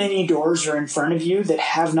 many, many doors are in front of you that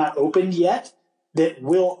have not opened yet, that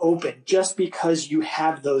will open just because you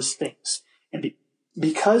have those things. And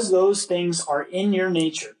because those things are in your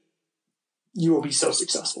nature, you will be so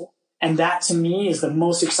successful. And that to me is the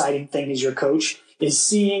most exciting thing as your coach,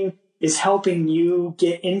 is helping you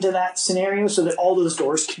get into that scenario so that all those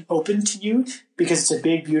doors can open to you, because it's a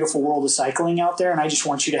big, beautiful world of cycling out there. And I just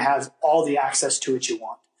want you to have all the access to it you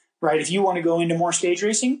want, right? If you want to go into more stage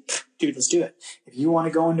racing, dude, let's do it. If you want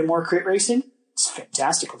to go into more crit racing, it's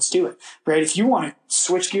fantastic. Let's do it, right? If you want to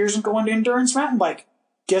switch gears and go into endurance mountain bike,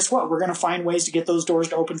 guess what? We're going to find ways to get those doors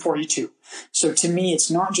to open for you too. So to me, it's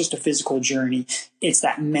not just a physical journey. It's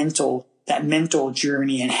that mental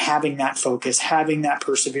journey, and having that focus, having that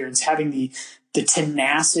perseverance, having the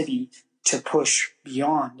tenacity to push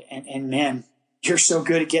beyond. And man, you're so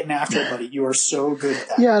good at getting after it, buddy. You are so good at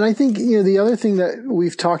that. Yeah. And I think, the other thing that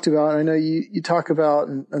we've talked about, and I know you talk about,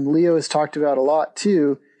 and Leo has talked about a lot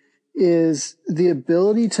too, is the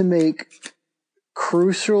ability to make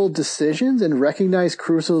crucial decisions and recognize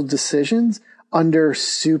crucial decisions under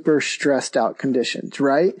super stressed out conditions,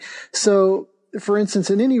 right? So for instance,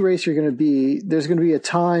 in any race you're going to be, there's going to be a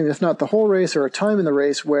time, if not the whole race, or a time in the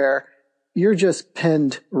race where you're just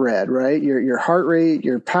pinned red, right? Your heart rate,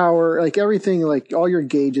 your power, like everything, like all your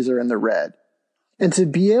gauges are in the red. And to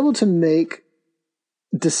be able to make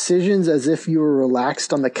decisions as if you were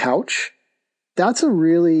relaxed on the couch, that's a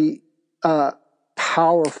really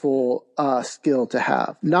powerful skill to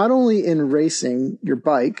have, not only in racing your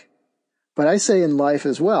bike, but I say in life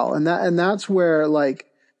as well. And that's where like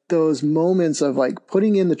those moments of like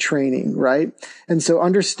putting in the training, right? And so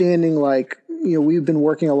understanding like, we've been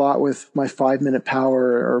working a lot with my 5-minute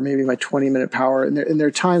power or maybe my 20-minute power. And there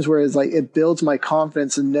are times where it's like, it builds my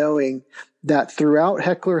confidence in knowing that throughout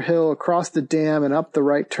Heckler Hill, across the dam and up the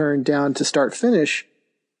right turn down to start finish,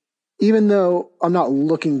 even though I'm not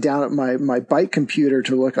looking down at my bike computer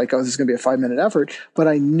to look like, oh, this is going to be a 5-minute effort, but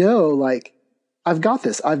I know like I've got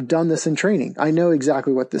this. I've done this in training. I know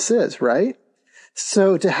exactly what this is, right?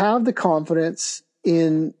 So to have the confidence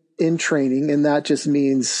in training, and that just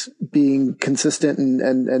means being consistent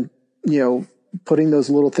and putting those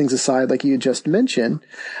little things aside, like you just mentioned.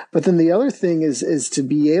 But then the other thing is to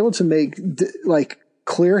be able to make like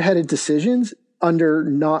clear-headed decisions under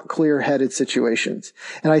not clear-headed situations.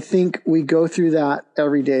 And I think we go through that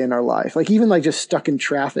every day in our life. Like even like just stuck in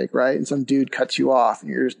traffic, right? And some dude cuts you off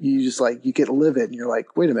and you just like, you get livid and you're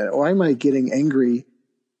like, wait a minute, why am I getting angry?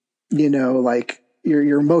 Like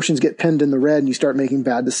your emotions get pinned in the red and you start making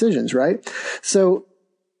bad decisions, right? So,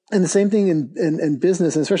 and the same thing in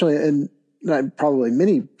business, and especially in probably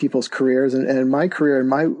many people's careers and in my career, in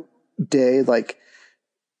my day, like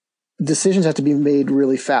decisions have to be made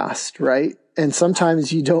really fast, right? And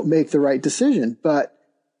sometimes you don't make the right decision, but,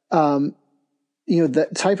 the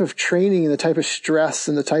type of training and the type of stress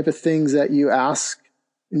and the type of things that you ask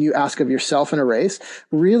of yourself in a race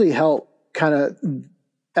really help kind of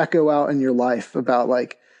echo out in your life about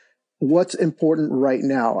like, what's important right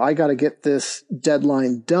now. I got to get this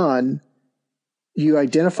deadline done. You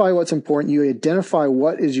identify what's important. You identify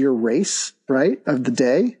what is your race, right, of the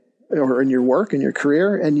day or in your work, in your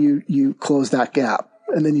career, and you close that gap,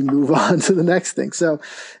 and then you move on to the next thing. So,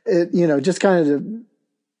 just kind of to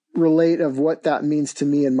relate of what that means to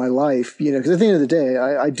me in my life, because at the end of the day,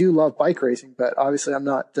 I do love bike racing, but obviously I'm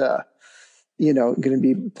not, going to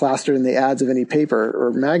be plastered in the ads of any paper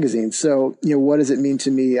or magazine. So, what does it mean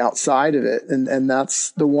to me outside of it? And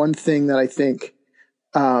that's the one thing that I think,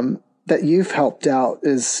 that you've helped out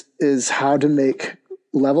is how to make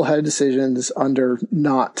level-headed decisions under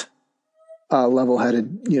not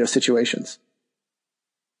level-headed, situations.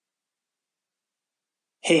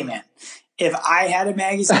 Hey man, if I had a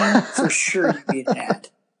magazine, for sure you'd be an ad.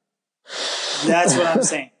 That's what I'm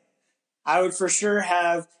saying. I would for sure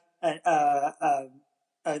have an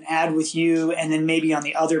ad with you, and then maybe on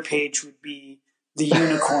the other page would be the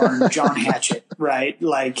unicorn, John Hatchett, right?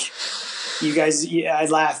 Like, you guys, I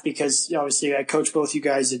laugh because obviously I coach both you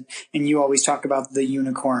guys, and you always talk about the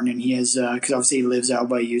unicorn, and he is, because obviously he lives out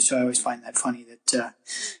by you, so I always find that funny that,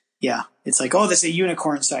 it's like, oh, that's a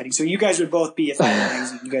unicorn sighting. So you guys would both be, if I had a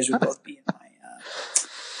magazine, you guys would both be in my,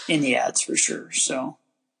 in the ads for sure. So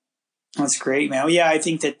that's great, man. Well, yeah, I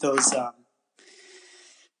think that those,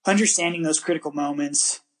 understanding those critical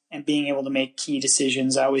moments and being able to make key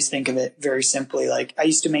decisions, I always think of it very simply. Like, I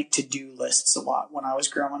used to make to-do lists a lot when I was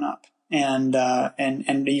growing up, and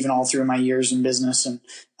even all through my years in business and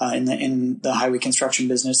in the highway construction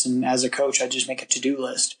business. And as a coach, I just make a to-do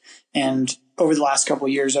list. And over the last couple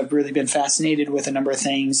of years, I've really been fascinated with a number of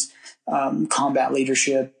things, combat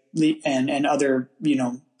leadership and other,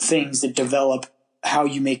 things that develop how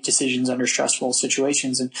you make decisions under stressful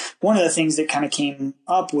situations. And one of the things that kind of came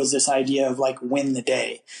up was this idea of like win the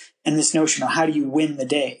day, and this notion of how do you win the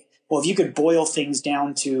day? Well, if you could boil things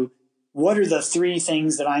down to what are the 3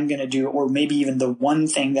 things that I'm going to do, or maybe even the one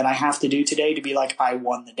thing that I have to do today to be like, I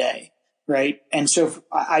won the day. Right. And so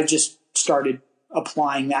I just started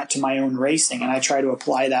applying that to my own racing, and I try to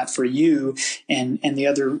apply that for you and the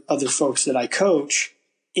other folks that I coach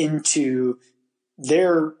into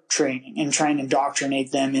their training, and try and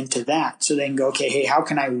indoctrinate them into that so they can go, okay, hey, how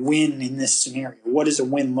can I win in this scenario? What does a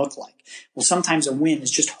win look like? Well, sometimes a win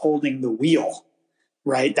is just holding the wheel,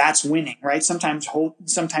 right? That's winning, right? Sometimes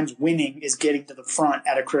winning is getting to the front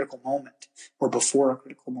at a critical moment or before a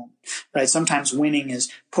critical moment, right? Sometimes winning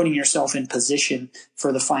is putting yourself in position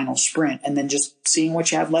for the final sprint and then just seeing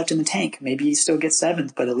what you have left in the tank. Maybe you still get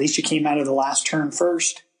 7th, but at least you came out of the last turn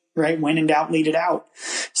first. Right? When in doubt, lead it out.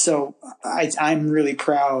 So I'm really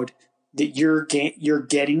proud that you're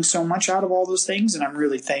getting so much out of all those things. And I'm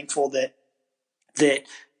really thankful that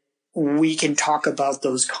we can talk about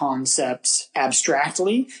those concepts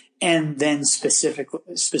abstractly and then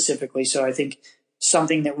specifically. So I think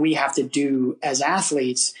something that we have to do as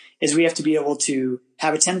athletes is we have to be able to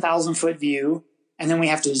have a 10,000 foot view, and then we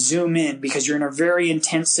have to zoom in because you're in a very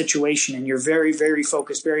intense situation and you're very, very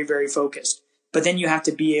focused, very, very focused. But then you have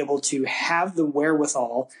to be able to have the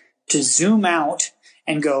wherewithal to zoom out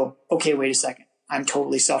and go, okay, wait a second. I'm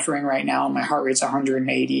totally suffering right now. My heart rate's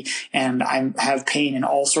 180 and I have pain in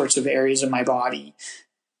all sorts of areas of my body.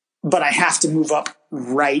 But I have to move up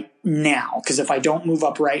right now, because if I don't move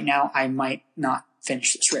up right now, I might not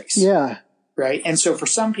finish this race. Yeah. Right. And so for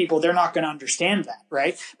some people, they're not going to understand that.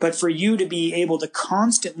 Right. But for you to be able to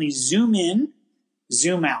constantly zoom in,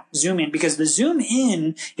 zoom out, zoom in, because the zoom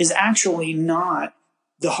in is actually not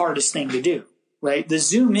the hardest thing to do, right? The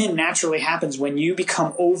zoom in naturally happens when you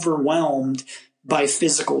become overwhelmed by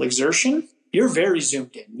physical exertion. You're very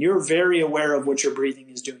zoomed in. You're very aware of what your breathing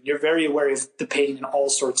is doing. You're very aware of the pain in all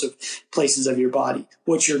sorts of places of your body.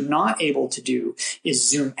 What you're not able to do is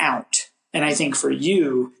zoom out. And I think for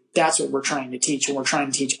you, that's what we're trying to teach. And we're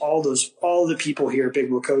trying to teach all the people here at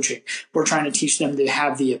Big Wheel Coaching. We're trying to teach them to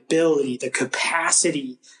have the ability, the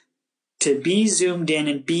capacity to be zoomed in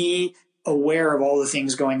and be aware of all the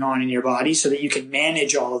things going on in your body so that you can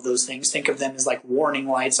manage all of those things. Think of them as like warning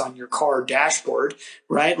lights on your car dashboard,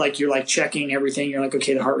 right? Like you're like checking everything. You're like,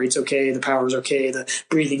 okay, the heart rate's okay. The power's okay. The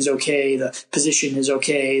breathing's okay. The position is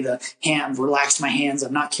okay. The hand, relaxed my hands.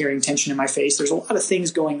 I'm not carrying tension in my face. There's a lot of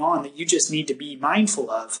things going on that you just need to be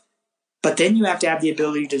mindful of. But then you have to have the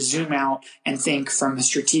ability to zoom out and think from a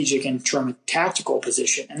strategic and from a tactical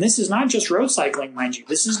position. And this is not just road cycling, mind you.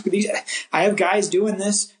 I have guys doing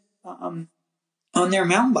this on their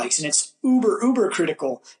mountain bikes, and it's uber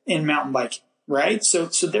critical in mountain biking, right? So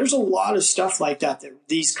there's a lot of stuff like that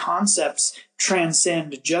these concepts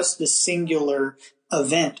transcend just the singular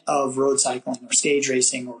event of road cycling or stage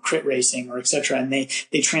racing or crit racing or etc. And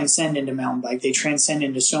they transcend into mountain bike. They transcend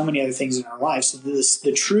into so many other things in our lives. So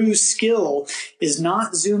the true skill is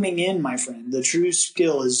not zooming in, my friend. The true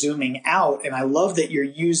skill is zooming out. And I love that you're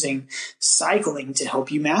using cycling to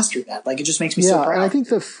help you master that. Like, it just makes me so proud. And I think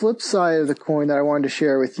the flip side of the coin that I wanted to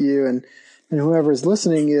share with you and whoever is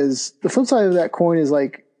listening is the flip side of that coin is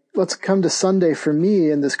like, let's come to Sunday for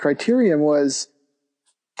me. And this criterion was,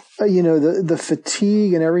 the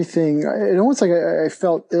fatigue and everything. It almost like I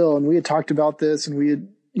felt ill, and we had talked about this, and we had,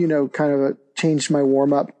 kind of changed my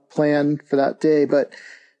warm up plan for that day. But,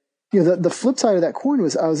 the flip side of that coin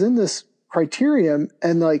was I was in this criterium,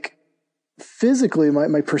 and like physically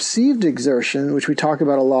my perceived exertion, which we talk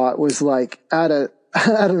about a lot, was like at an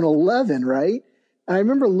 11, right? And I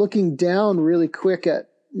remember looking down really quick at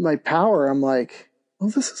my power. I'm like,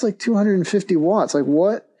 well, this is like 250 watts. Like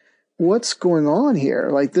what's going on here?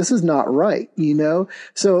 Like, this is not right,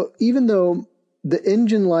 So even though the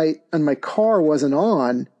engine light on my car wasn't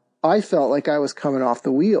on, I felt like I was coming off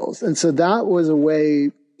the wheels. And so that was a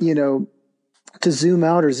way, to zoom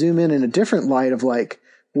out or zoom in a different light of like,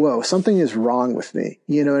 whoa, something is wrong with me.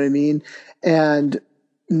 You know what I mean? And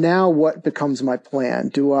now what becomes my plan?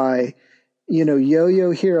 Do I, yo-yo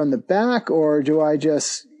here on the back, or do I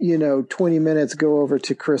just, 20 minutes go over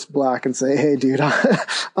to Chris Black and say, hey, dude,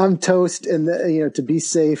 I'm toast. And, to be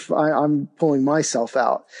safe, I'm pulling myself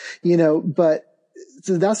out, but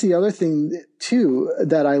so that's the other thing too,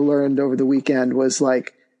 that I learned over the weekend was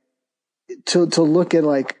like, to look at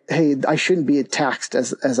like, hey, I shouldn't be taxed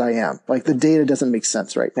as I am. Like, the data doesn't make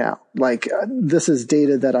sense right now. Like, this is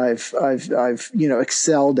data that I've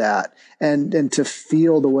excelled at, and to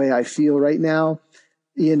feel the way I feel right now,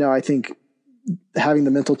 I think having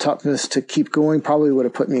the mental toughness to keep going probably would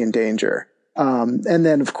have put me in danger. And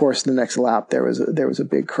then of course the next lap there was a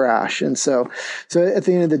big crash. And so at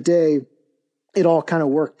the end of the day, it all kind of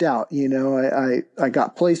worked out. I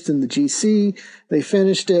got placed in the GC, they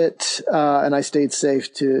finished it, and I stayed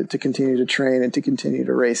safe to continue to train and to continue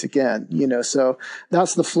to race again, so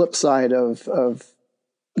that's the flip side of,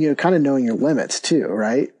 kind of knowing your limits too,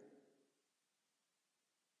 right?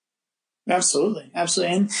 Absolutely.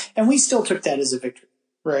 Absolutely. And we still took that as a victory,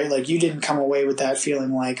 right? Like, you didn't come away with that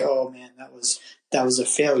feeling like, oh man, that was a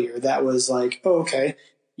failure. That was like, oh, okay,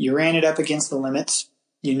 you ran it up against the limits.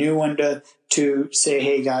 You knew when to say,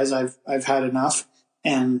 hey guys, I've had enough.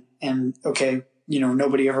 And okay,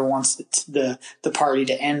 nobody ever wants the party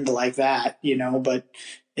to end like that, but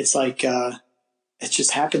it's like, it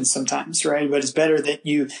just happens sometimes, right? But it's better that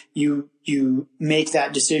you make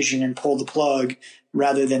that decision and pull the plug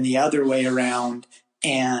rather than the other way around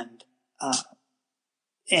and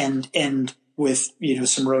with,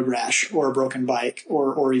 some road rash or a broken bike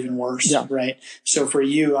or even worse. Yeah. Right. So for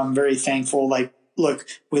you, I'm very thankful. Like, look,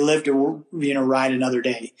 we live to, ride another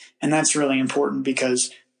day. And that's really important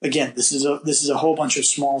because, again, this is a whole bunch of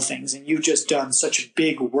small things, and you've just done such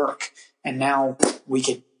big work. And now we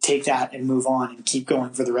can take that and move on and keep going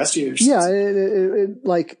for the rest of your season. Yeah, it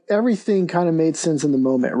like everything kind of made sense in the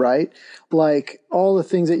moment, right? Like all the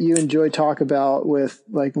things that you enjoy talk about with,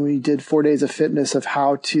 like when we did 4 days of fitness, of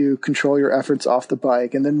how to control your efforts off the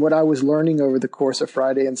bike. And then what I was learning over the course of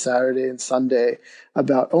Friday and Saturday and Sunday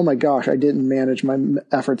about, oh my gosh, I didn't manage my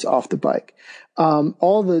efforts off the bike.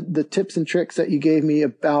 All the tips and tricks that you gave me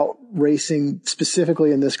about racing,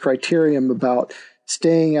 specifically in this criterion about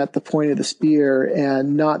staying at the point of the spear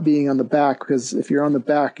and not being on the back, because if you're on the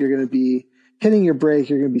back, you're going to be hitting your brake,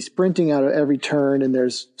 you're going to be sprinting out of every turn, and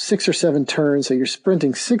there's 6 or 7 turns, so you're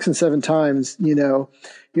sprinting 6 and 7 times, you're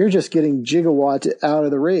just getting gigawatts out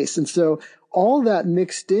of the race. And so all that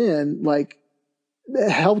mixed in, like,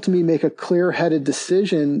 helped me make a clear-headed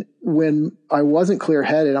decision. When I wasn't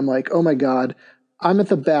clear-headed, I'm like, oh my God, I'm at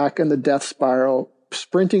the back in the death spiral,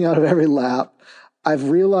 sprinting out of every lap.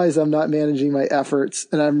 I've realized I'm not managing my efforts,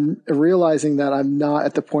 and I'm realizing that I'm not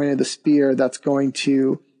at the point of the spear that's going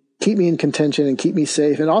to keep me in contention and keep me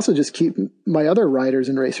safe, and also just keep my other riders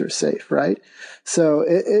and racers safe, right? So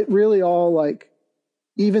it really all, like,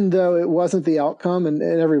 even though it wasn't the outcome, and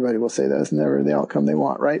everybody will say that it's never the outcome they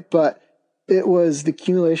want, right? But it was the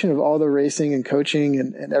accumulation of all the racing and coaching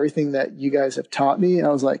and everything that you guys have taught me. And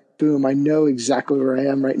I was like, boom, I know exactly where I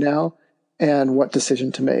am right now and what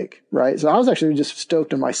decision to make, right? So I was actually just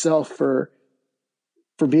stoked on myself for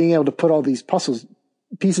being able to put all these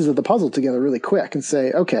pieces of the puzzle together really quick and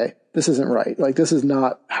say, okay, this isn't right. Like, this is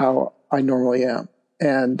not how I normally am.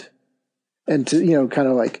 And to, kind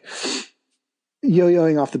of like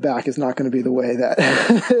yo-yoing off the back is not going to be the way that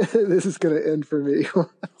this is going to end for me.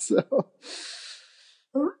 So.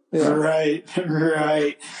 Yeah.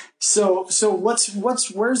 Right. So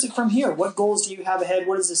where's it from here? What goals do you have ahead?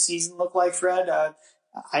 What does the season look like, Fred?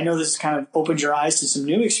 I know this kind of opened your eyes to some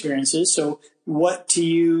new experiences. So what do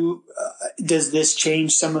you, does this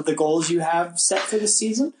change some of the goals you have set for the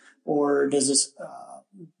season, or does this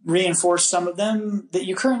reinforce some of them that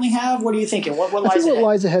you currently have? What are you thinking? What lies ahead? What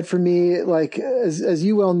lies ahead for me, like, as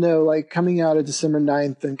you well know, like coming out of December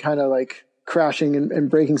 9th and kind of like crashing and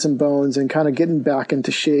breaking some bones and kind of getting back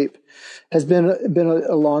into shape has been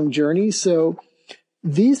a long journey. So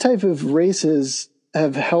these type of races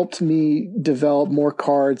have helped me develop more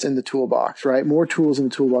cards in the toolbox, right? More tools in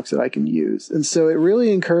the toolbox that I can use. And so it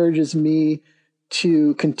really encourages me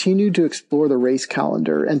to continue to explore the race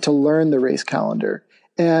calendar and to learn the race calendar.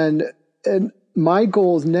 And my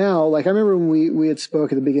goals now, like I remember when we had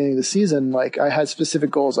spoke at the beginning of the season, like I had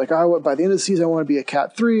specific goals, like by the end of the season, I want to be a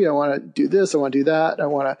Cat 3. I want to do this. I want to do that. I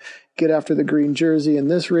want to get after the green jersey in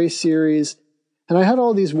this race series. And I had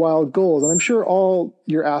all these wild goals, and I'm sure all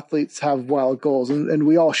your athletes have wild goals, and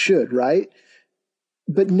we all should, right?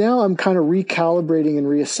 But now I'm kind of recalibrating and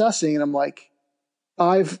reassessing, and I'm like,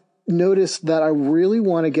 I've noticed that I really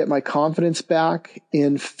want to get my confidence back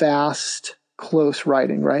in fast, close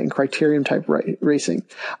riding, right? In criterium type racing.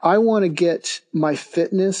 I want to get my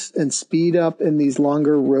fitness and speed up in these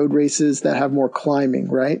longer road races that have more climbing,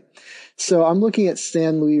 right? So I'm looking at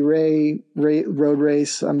San Luis road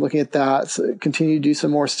race. I'm looking at that. So continue to do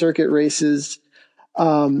some more circuit races.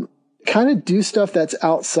 Kind of do stuff that's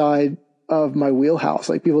outside of my wheelhouse.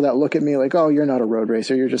 Like people that look at me like, oh, you're not a road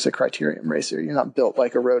racer. You're just a criterium racer. You're not built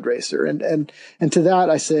like a road racer. And to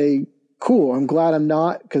that I say, cool. I'm glad I'm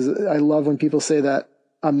not, because I love when people say that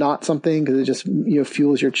I'm not something, because it just,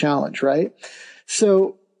 fuels your challenge. Right.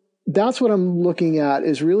 So that's what I'm looking at,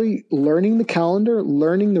 is really learning the calendar,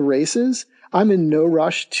 learning the races. I'm in no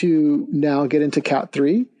rush to now get into Cat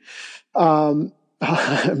 3.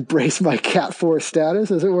 Embrace my Cat 4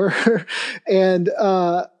 status, as it were. And,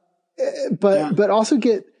 but also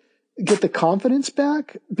get the confidence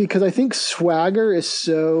back, because I think swagger is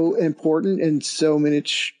so important in so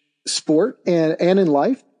much sport and in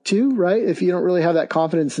life too, right? If you don't really have that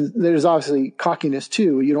confidence, there's obviously cockiness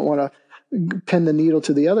too. You don't want to pin the needle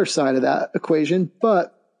to the other side of that equation,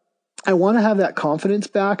 but I want to have that confidence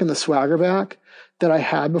back and the swagger back that I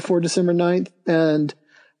had before December 9th. And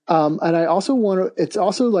I also want to, it's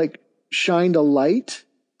also like shined a light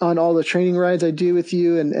on all the training rides I do with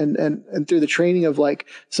you and through the training of like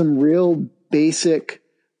some real basic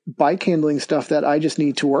bike handling stuff that I just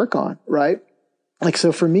need to work on. Right. Like,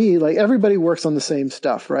 so for me, like everybody works on the same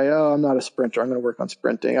stuff, right? Oh, I'm not a sprinter. I'm going to work on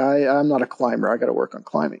sprinting. I'm not a climber. I got to work on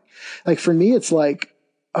climbing. Like for me, it's like,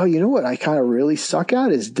 oh, you know what I kind of really suck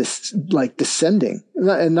at is this, like descending,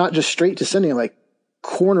 and not just straight descending, like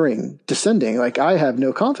cornering descending. Like I have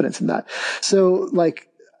no confidence in that. So like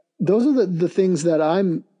those are the things that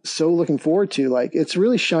I'm so looking forward to. Like it's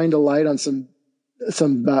really shined a light on some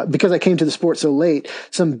because I came to the sport so late,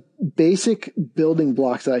 some basic building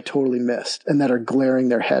blocks that I totally missed and that are glaring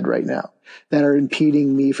their head right now, that are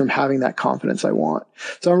impeding me from having that confidence I want.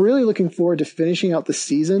 So I'm really looking forward to finishing out the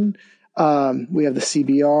season. We have the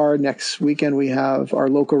CBR next weekend. We have our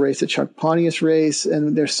local race, the Chuck Pontius race,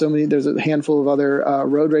 and there's a handful of other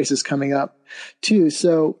road races coming up too.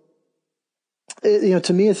 So,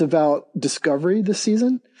 to me, it's about discovery this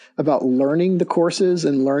season, about learning the courses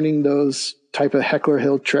and learning those type of Heckler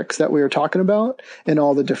Hill tricks that we were talking about in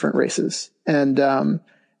all the different races. And then,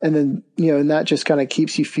 and that just kind of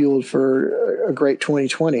keeps you fueled for a great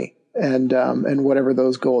 2020 and whatever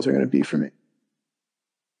those goals are going to be for me.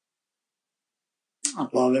 I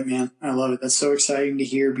love it, man. I love it. That's so exciting to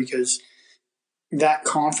hear, because that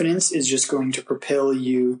confidence is just going to propel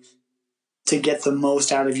you to get the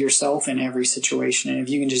most out of yourself in every situation. And if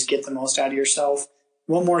you can just get the most out of yourself,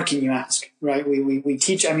 what more can you ask, right? We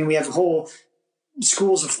teach, we have whole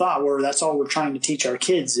schools of thought where that's all we're trying to teach our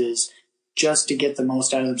kids is just to get the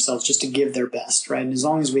most out of themselves, just to give their best, right? And as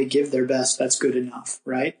long as we give their best, that's good enough,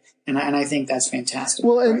 right? And I think that's fantastic.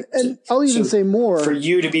 Well, right? and I'll even say more for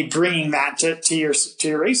you to be bringing that to your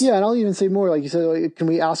race. Yeah, and I'll even say more. Like you said, like, can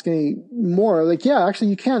we ask any more? Like, yeah,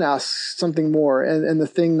 actually, you can ask something more. And the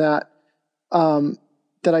thing that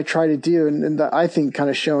that I try to do, and that I think kind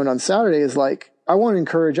of shown on Saturday, is like I want to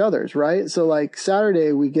encourage others, right? So like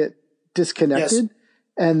Saturday we get disconnected, yes.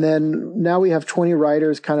 And then now we have 20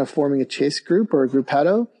 riders kind of forming a chase group or a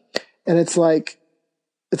gruppetto, and it's like,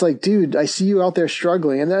 dude, I see you out there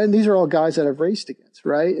struggling. And these are all guys that I've raced against,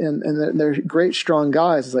 right? And they're great, strong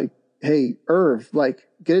guys. It's like, hey, Irv, like,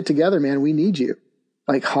 get it together, man. We need you.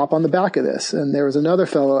 Like, hop on the back of this. And there was another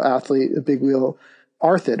fellow athlete, a big wheel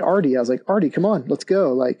Artie, I was like, Artie, come on, let's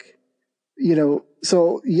go. Like,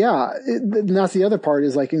 so yeah, and that's the other part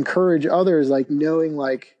is like encourage others, like knowing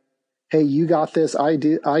like, hey, you got this.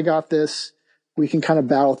 I got this. We can kind of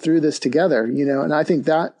battle through this together, and I think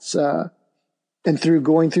that's, and through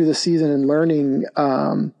going through the season and learning,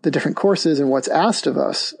 the different courses and what's asked of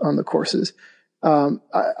us on the courses.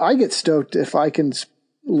 I get stoked if I can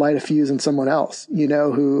light a fuse in someone else,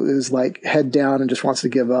 who is like head down and just wants to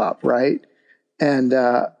give up. Right. And,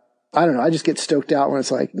 I don't know. I just get stoked out when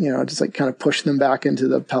it's like, just like kind of push them back into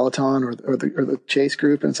the peloton or the chase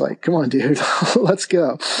group. And it's like, come on, dude, let's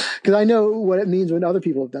go. Cause I know what it means when other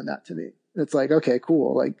people have done that to me. It's like, okay,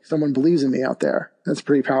 cool. Like someone believes in me out there. That's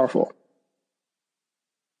pretty powerful.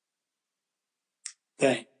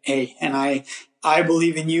 Hey, and I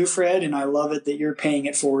believe in you, Fred, and I love it that you're paying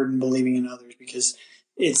it forward and believing in others, because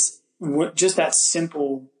it's just that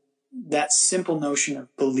simple notion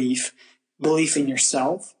of belief in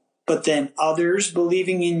yourself, but then others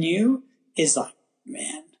believing in you is like,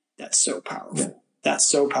 man, that's so powerful. Yeah. That's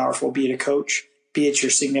so powerful. Be it a coach, be it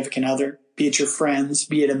your significant other, be it your friends,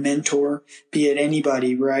 be it a mentor, be it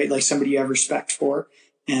anybody, right? Like somebody you have respect for.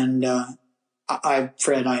 And,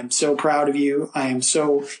 Fred, I am so proud of you. I am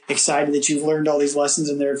so excited that you've learned all these lessons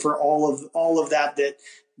in there for all of that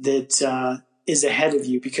is ahead of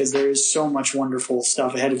you, because there is so much wonderful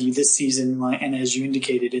stuff ahead of you this season, and as you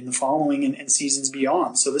indicated, in the following and seasons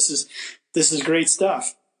beyond. So this is great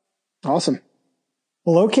stuff. Awesome.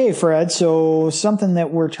 Well, okay, Fred. So something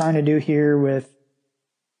that we're trying to do here with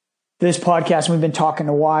this podcast, and we've been talking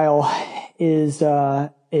a while, is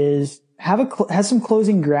have some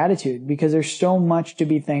closing gratitude, because there's so much to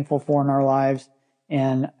be thankful for in our lives.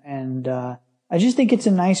 And I just think it's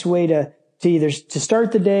a nice way to either to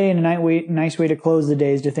start the day, and a nice way to close the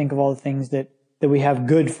day is to think of all the things that we have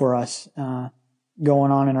good for us,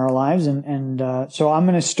 going on in our lives. So I'm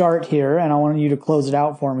going to start here, and I want you to close it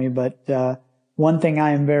out for me. But, one thing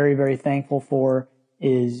I am very, very thankful for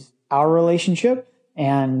is our relationship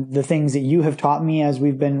and the things that you have taught me as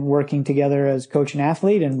we've been working together as coach and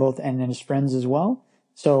athlete, and as friends as well.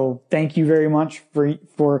 So thank you very much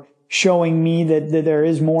for showing me that there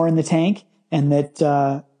is more in the tank, and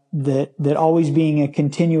that always being a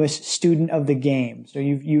continuous student of the game. So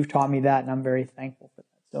you've taught me that, and I'm very thankful for that.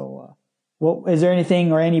 So, is there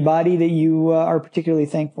anything or anybody that you are particularly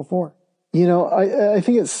thankful for? I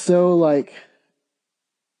think it's so like,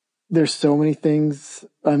 there's so many things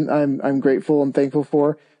I'm grateful and thankful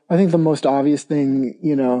for. I think the most obvious thing,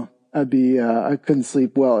 I couldn't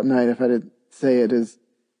sleep well at night if I didn't say it, is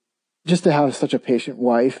just to have such a patient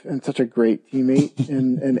wife and such a great teammate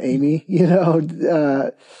in Amy,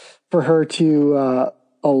 for her to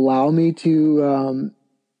allow me to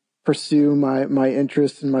pursue my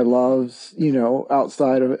interests and my loves,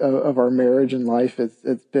 outside of our marriage and life.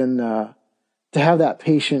 It's been to have that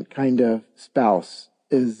patient kind of spouse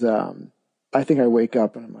is, I think I wake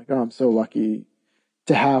up and I'm like, oh, I'm so lucky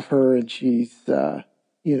to have her. And she's,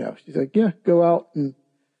 she's like, yeah, go out and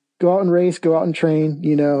race, go out and train,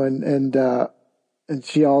 and I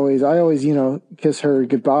always, kiss her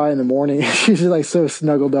goodbye in the morning. She's just like so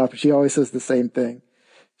snuggled up. She always says the same thing.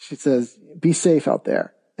 She says, be safe out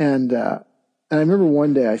there. And I remember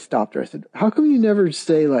one day I stopped her. I said, how come you never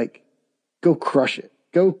say like, go crush it?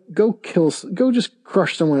 Go just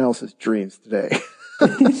crush someone else's dreams today.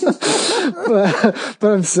 but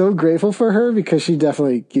I'm so grateful for her, because she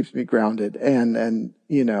definitely keeps me grounded, and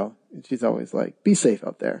she's always like, be safe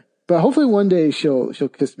out there. But hopefully one day she'll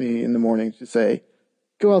kiss me in the morning to say,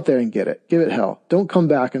 go out there and get it. Give it hell. Don't come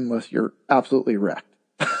back unless you're absolutely wrecked.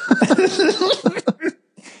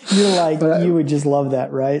 You would just love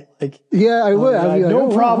that, right? Like, yeah, I would. Like, no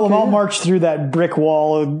problem. Okay, I'll march through that brick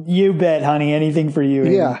wall. You bet, honey. Anything for you.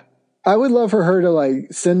 Amy. Yeah. I would love for her to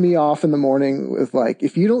like send me off in the morning with like,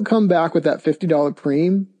 if you don't come back with that $50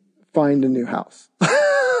 preem, find a new house.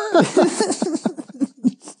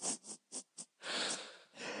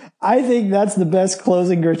 I think that's the best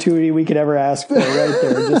closing gratuity we could ever ask for, right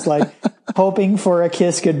there. Just like hoping for a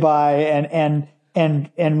kiss goodbye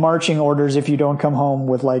and marching orders if you don't come home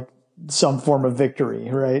with like some form of victory,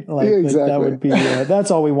 right? Like, yeah, exactly. Like that would be, that's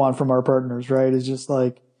all we want from our partners, right? Is just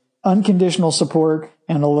like unconditional support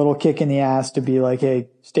and a little kick in the ass to be like, hey,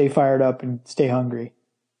 stay fired up and stay hungry.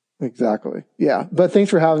 Exactly. Yeah. But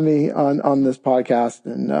thanks for having me on this podcast,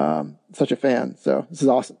 and such a fan. So this is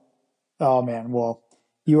awesome. Oh man. Well,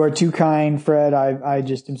 you are too kind, Fred. I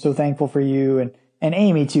just am so thankful for you, and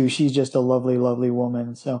Amy too. She's just a lovely, lovely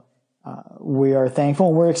woman. So, we are thankful,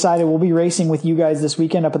 and we're excited. We'll be racing with you guys this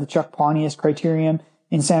weekend up at the Chuck Pontius Criterium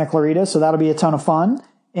in Santa Clarita. So that'll be a ton of fun.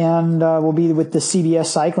 and we'll be with the CBS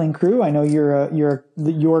cycling crew. I know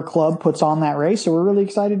your club puts on that race, so we're really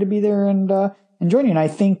excited to be there and join you. And I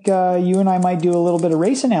think you and I might do a little bit of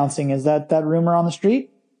race announcing. Is that rumor on the street?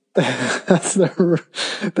 That's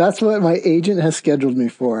what my agent has scheduled me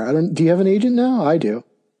for. Do you have an agent now? I do.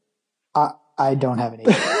 I don't have an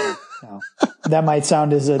agent. No. That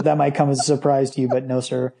might come as a surprise to you, but no,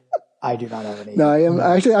 sir. I do not have an agent. No, I am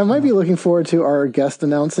actually. I might be looking forward to our guest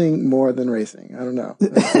announcing more than racing. I don't know.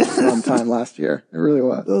 It was a fun time last year. It really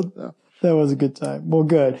was. So. That was a good time. Well,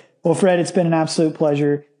 good. Well, Fred, it's been an absolute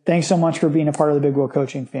pleasure. Thanks so much for being a part of the Big Wheel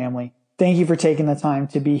Coaching family. Thank you for taking the time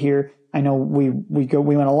to be here. I know we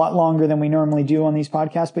went a lot longer than we normally do on these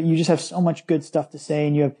podcasts, but you just have so much good stuff to say,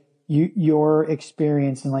 and you have your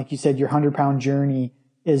experience, and like you said, your 100-pound journey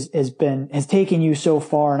has taken you so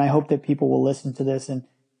far. And I hope that people will listen to this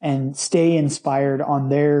and stay inspired on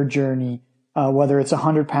their journey, whether it's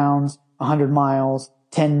 100 pounds, 100 miles,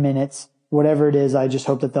 10 minutes, whatever it is. I just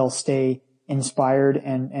hope that they'll stay inspired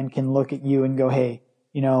and can look at you and go, hey,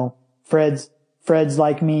 Fred's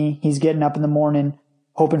like me. He's getting up in the morning,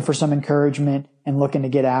 hoping for some encouragement and looking to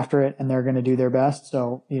get after it, and they're going to do their best.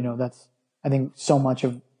 So, that's, I think, so much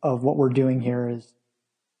of what we're doing here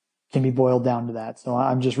can be boiled down to that. So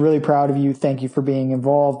I'm just really proud of you. Thank you for being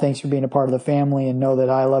involved. Thanks for being a part of the family, and know that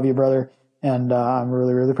I love you, brother. And I'm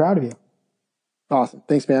really, really proud of you. Awesome.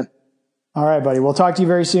 Thanks, man. All right, buddy. We'll talk to you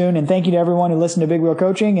very soon. And thank you to everyone who listened to Big Wheel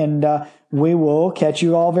Coaching, and we will catch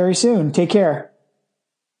you all very soon. Take care.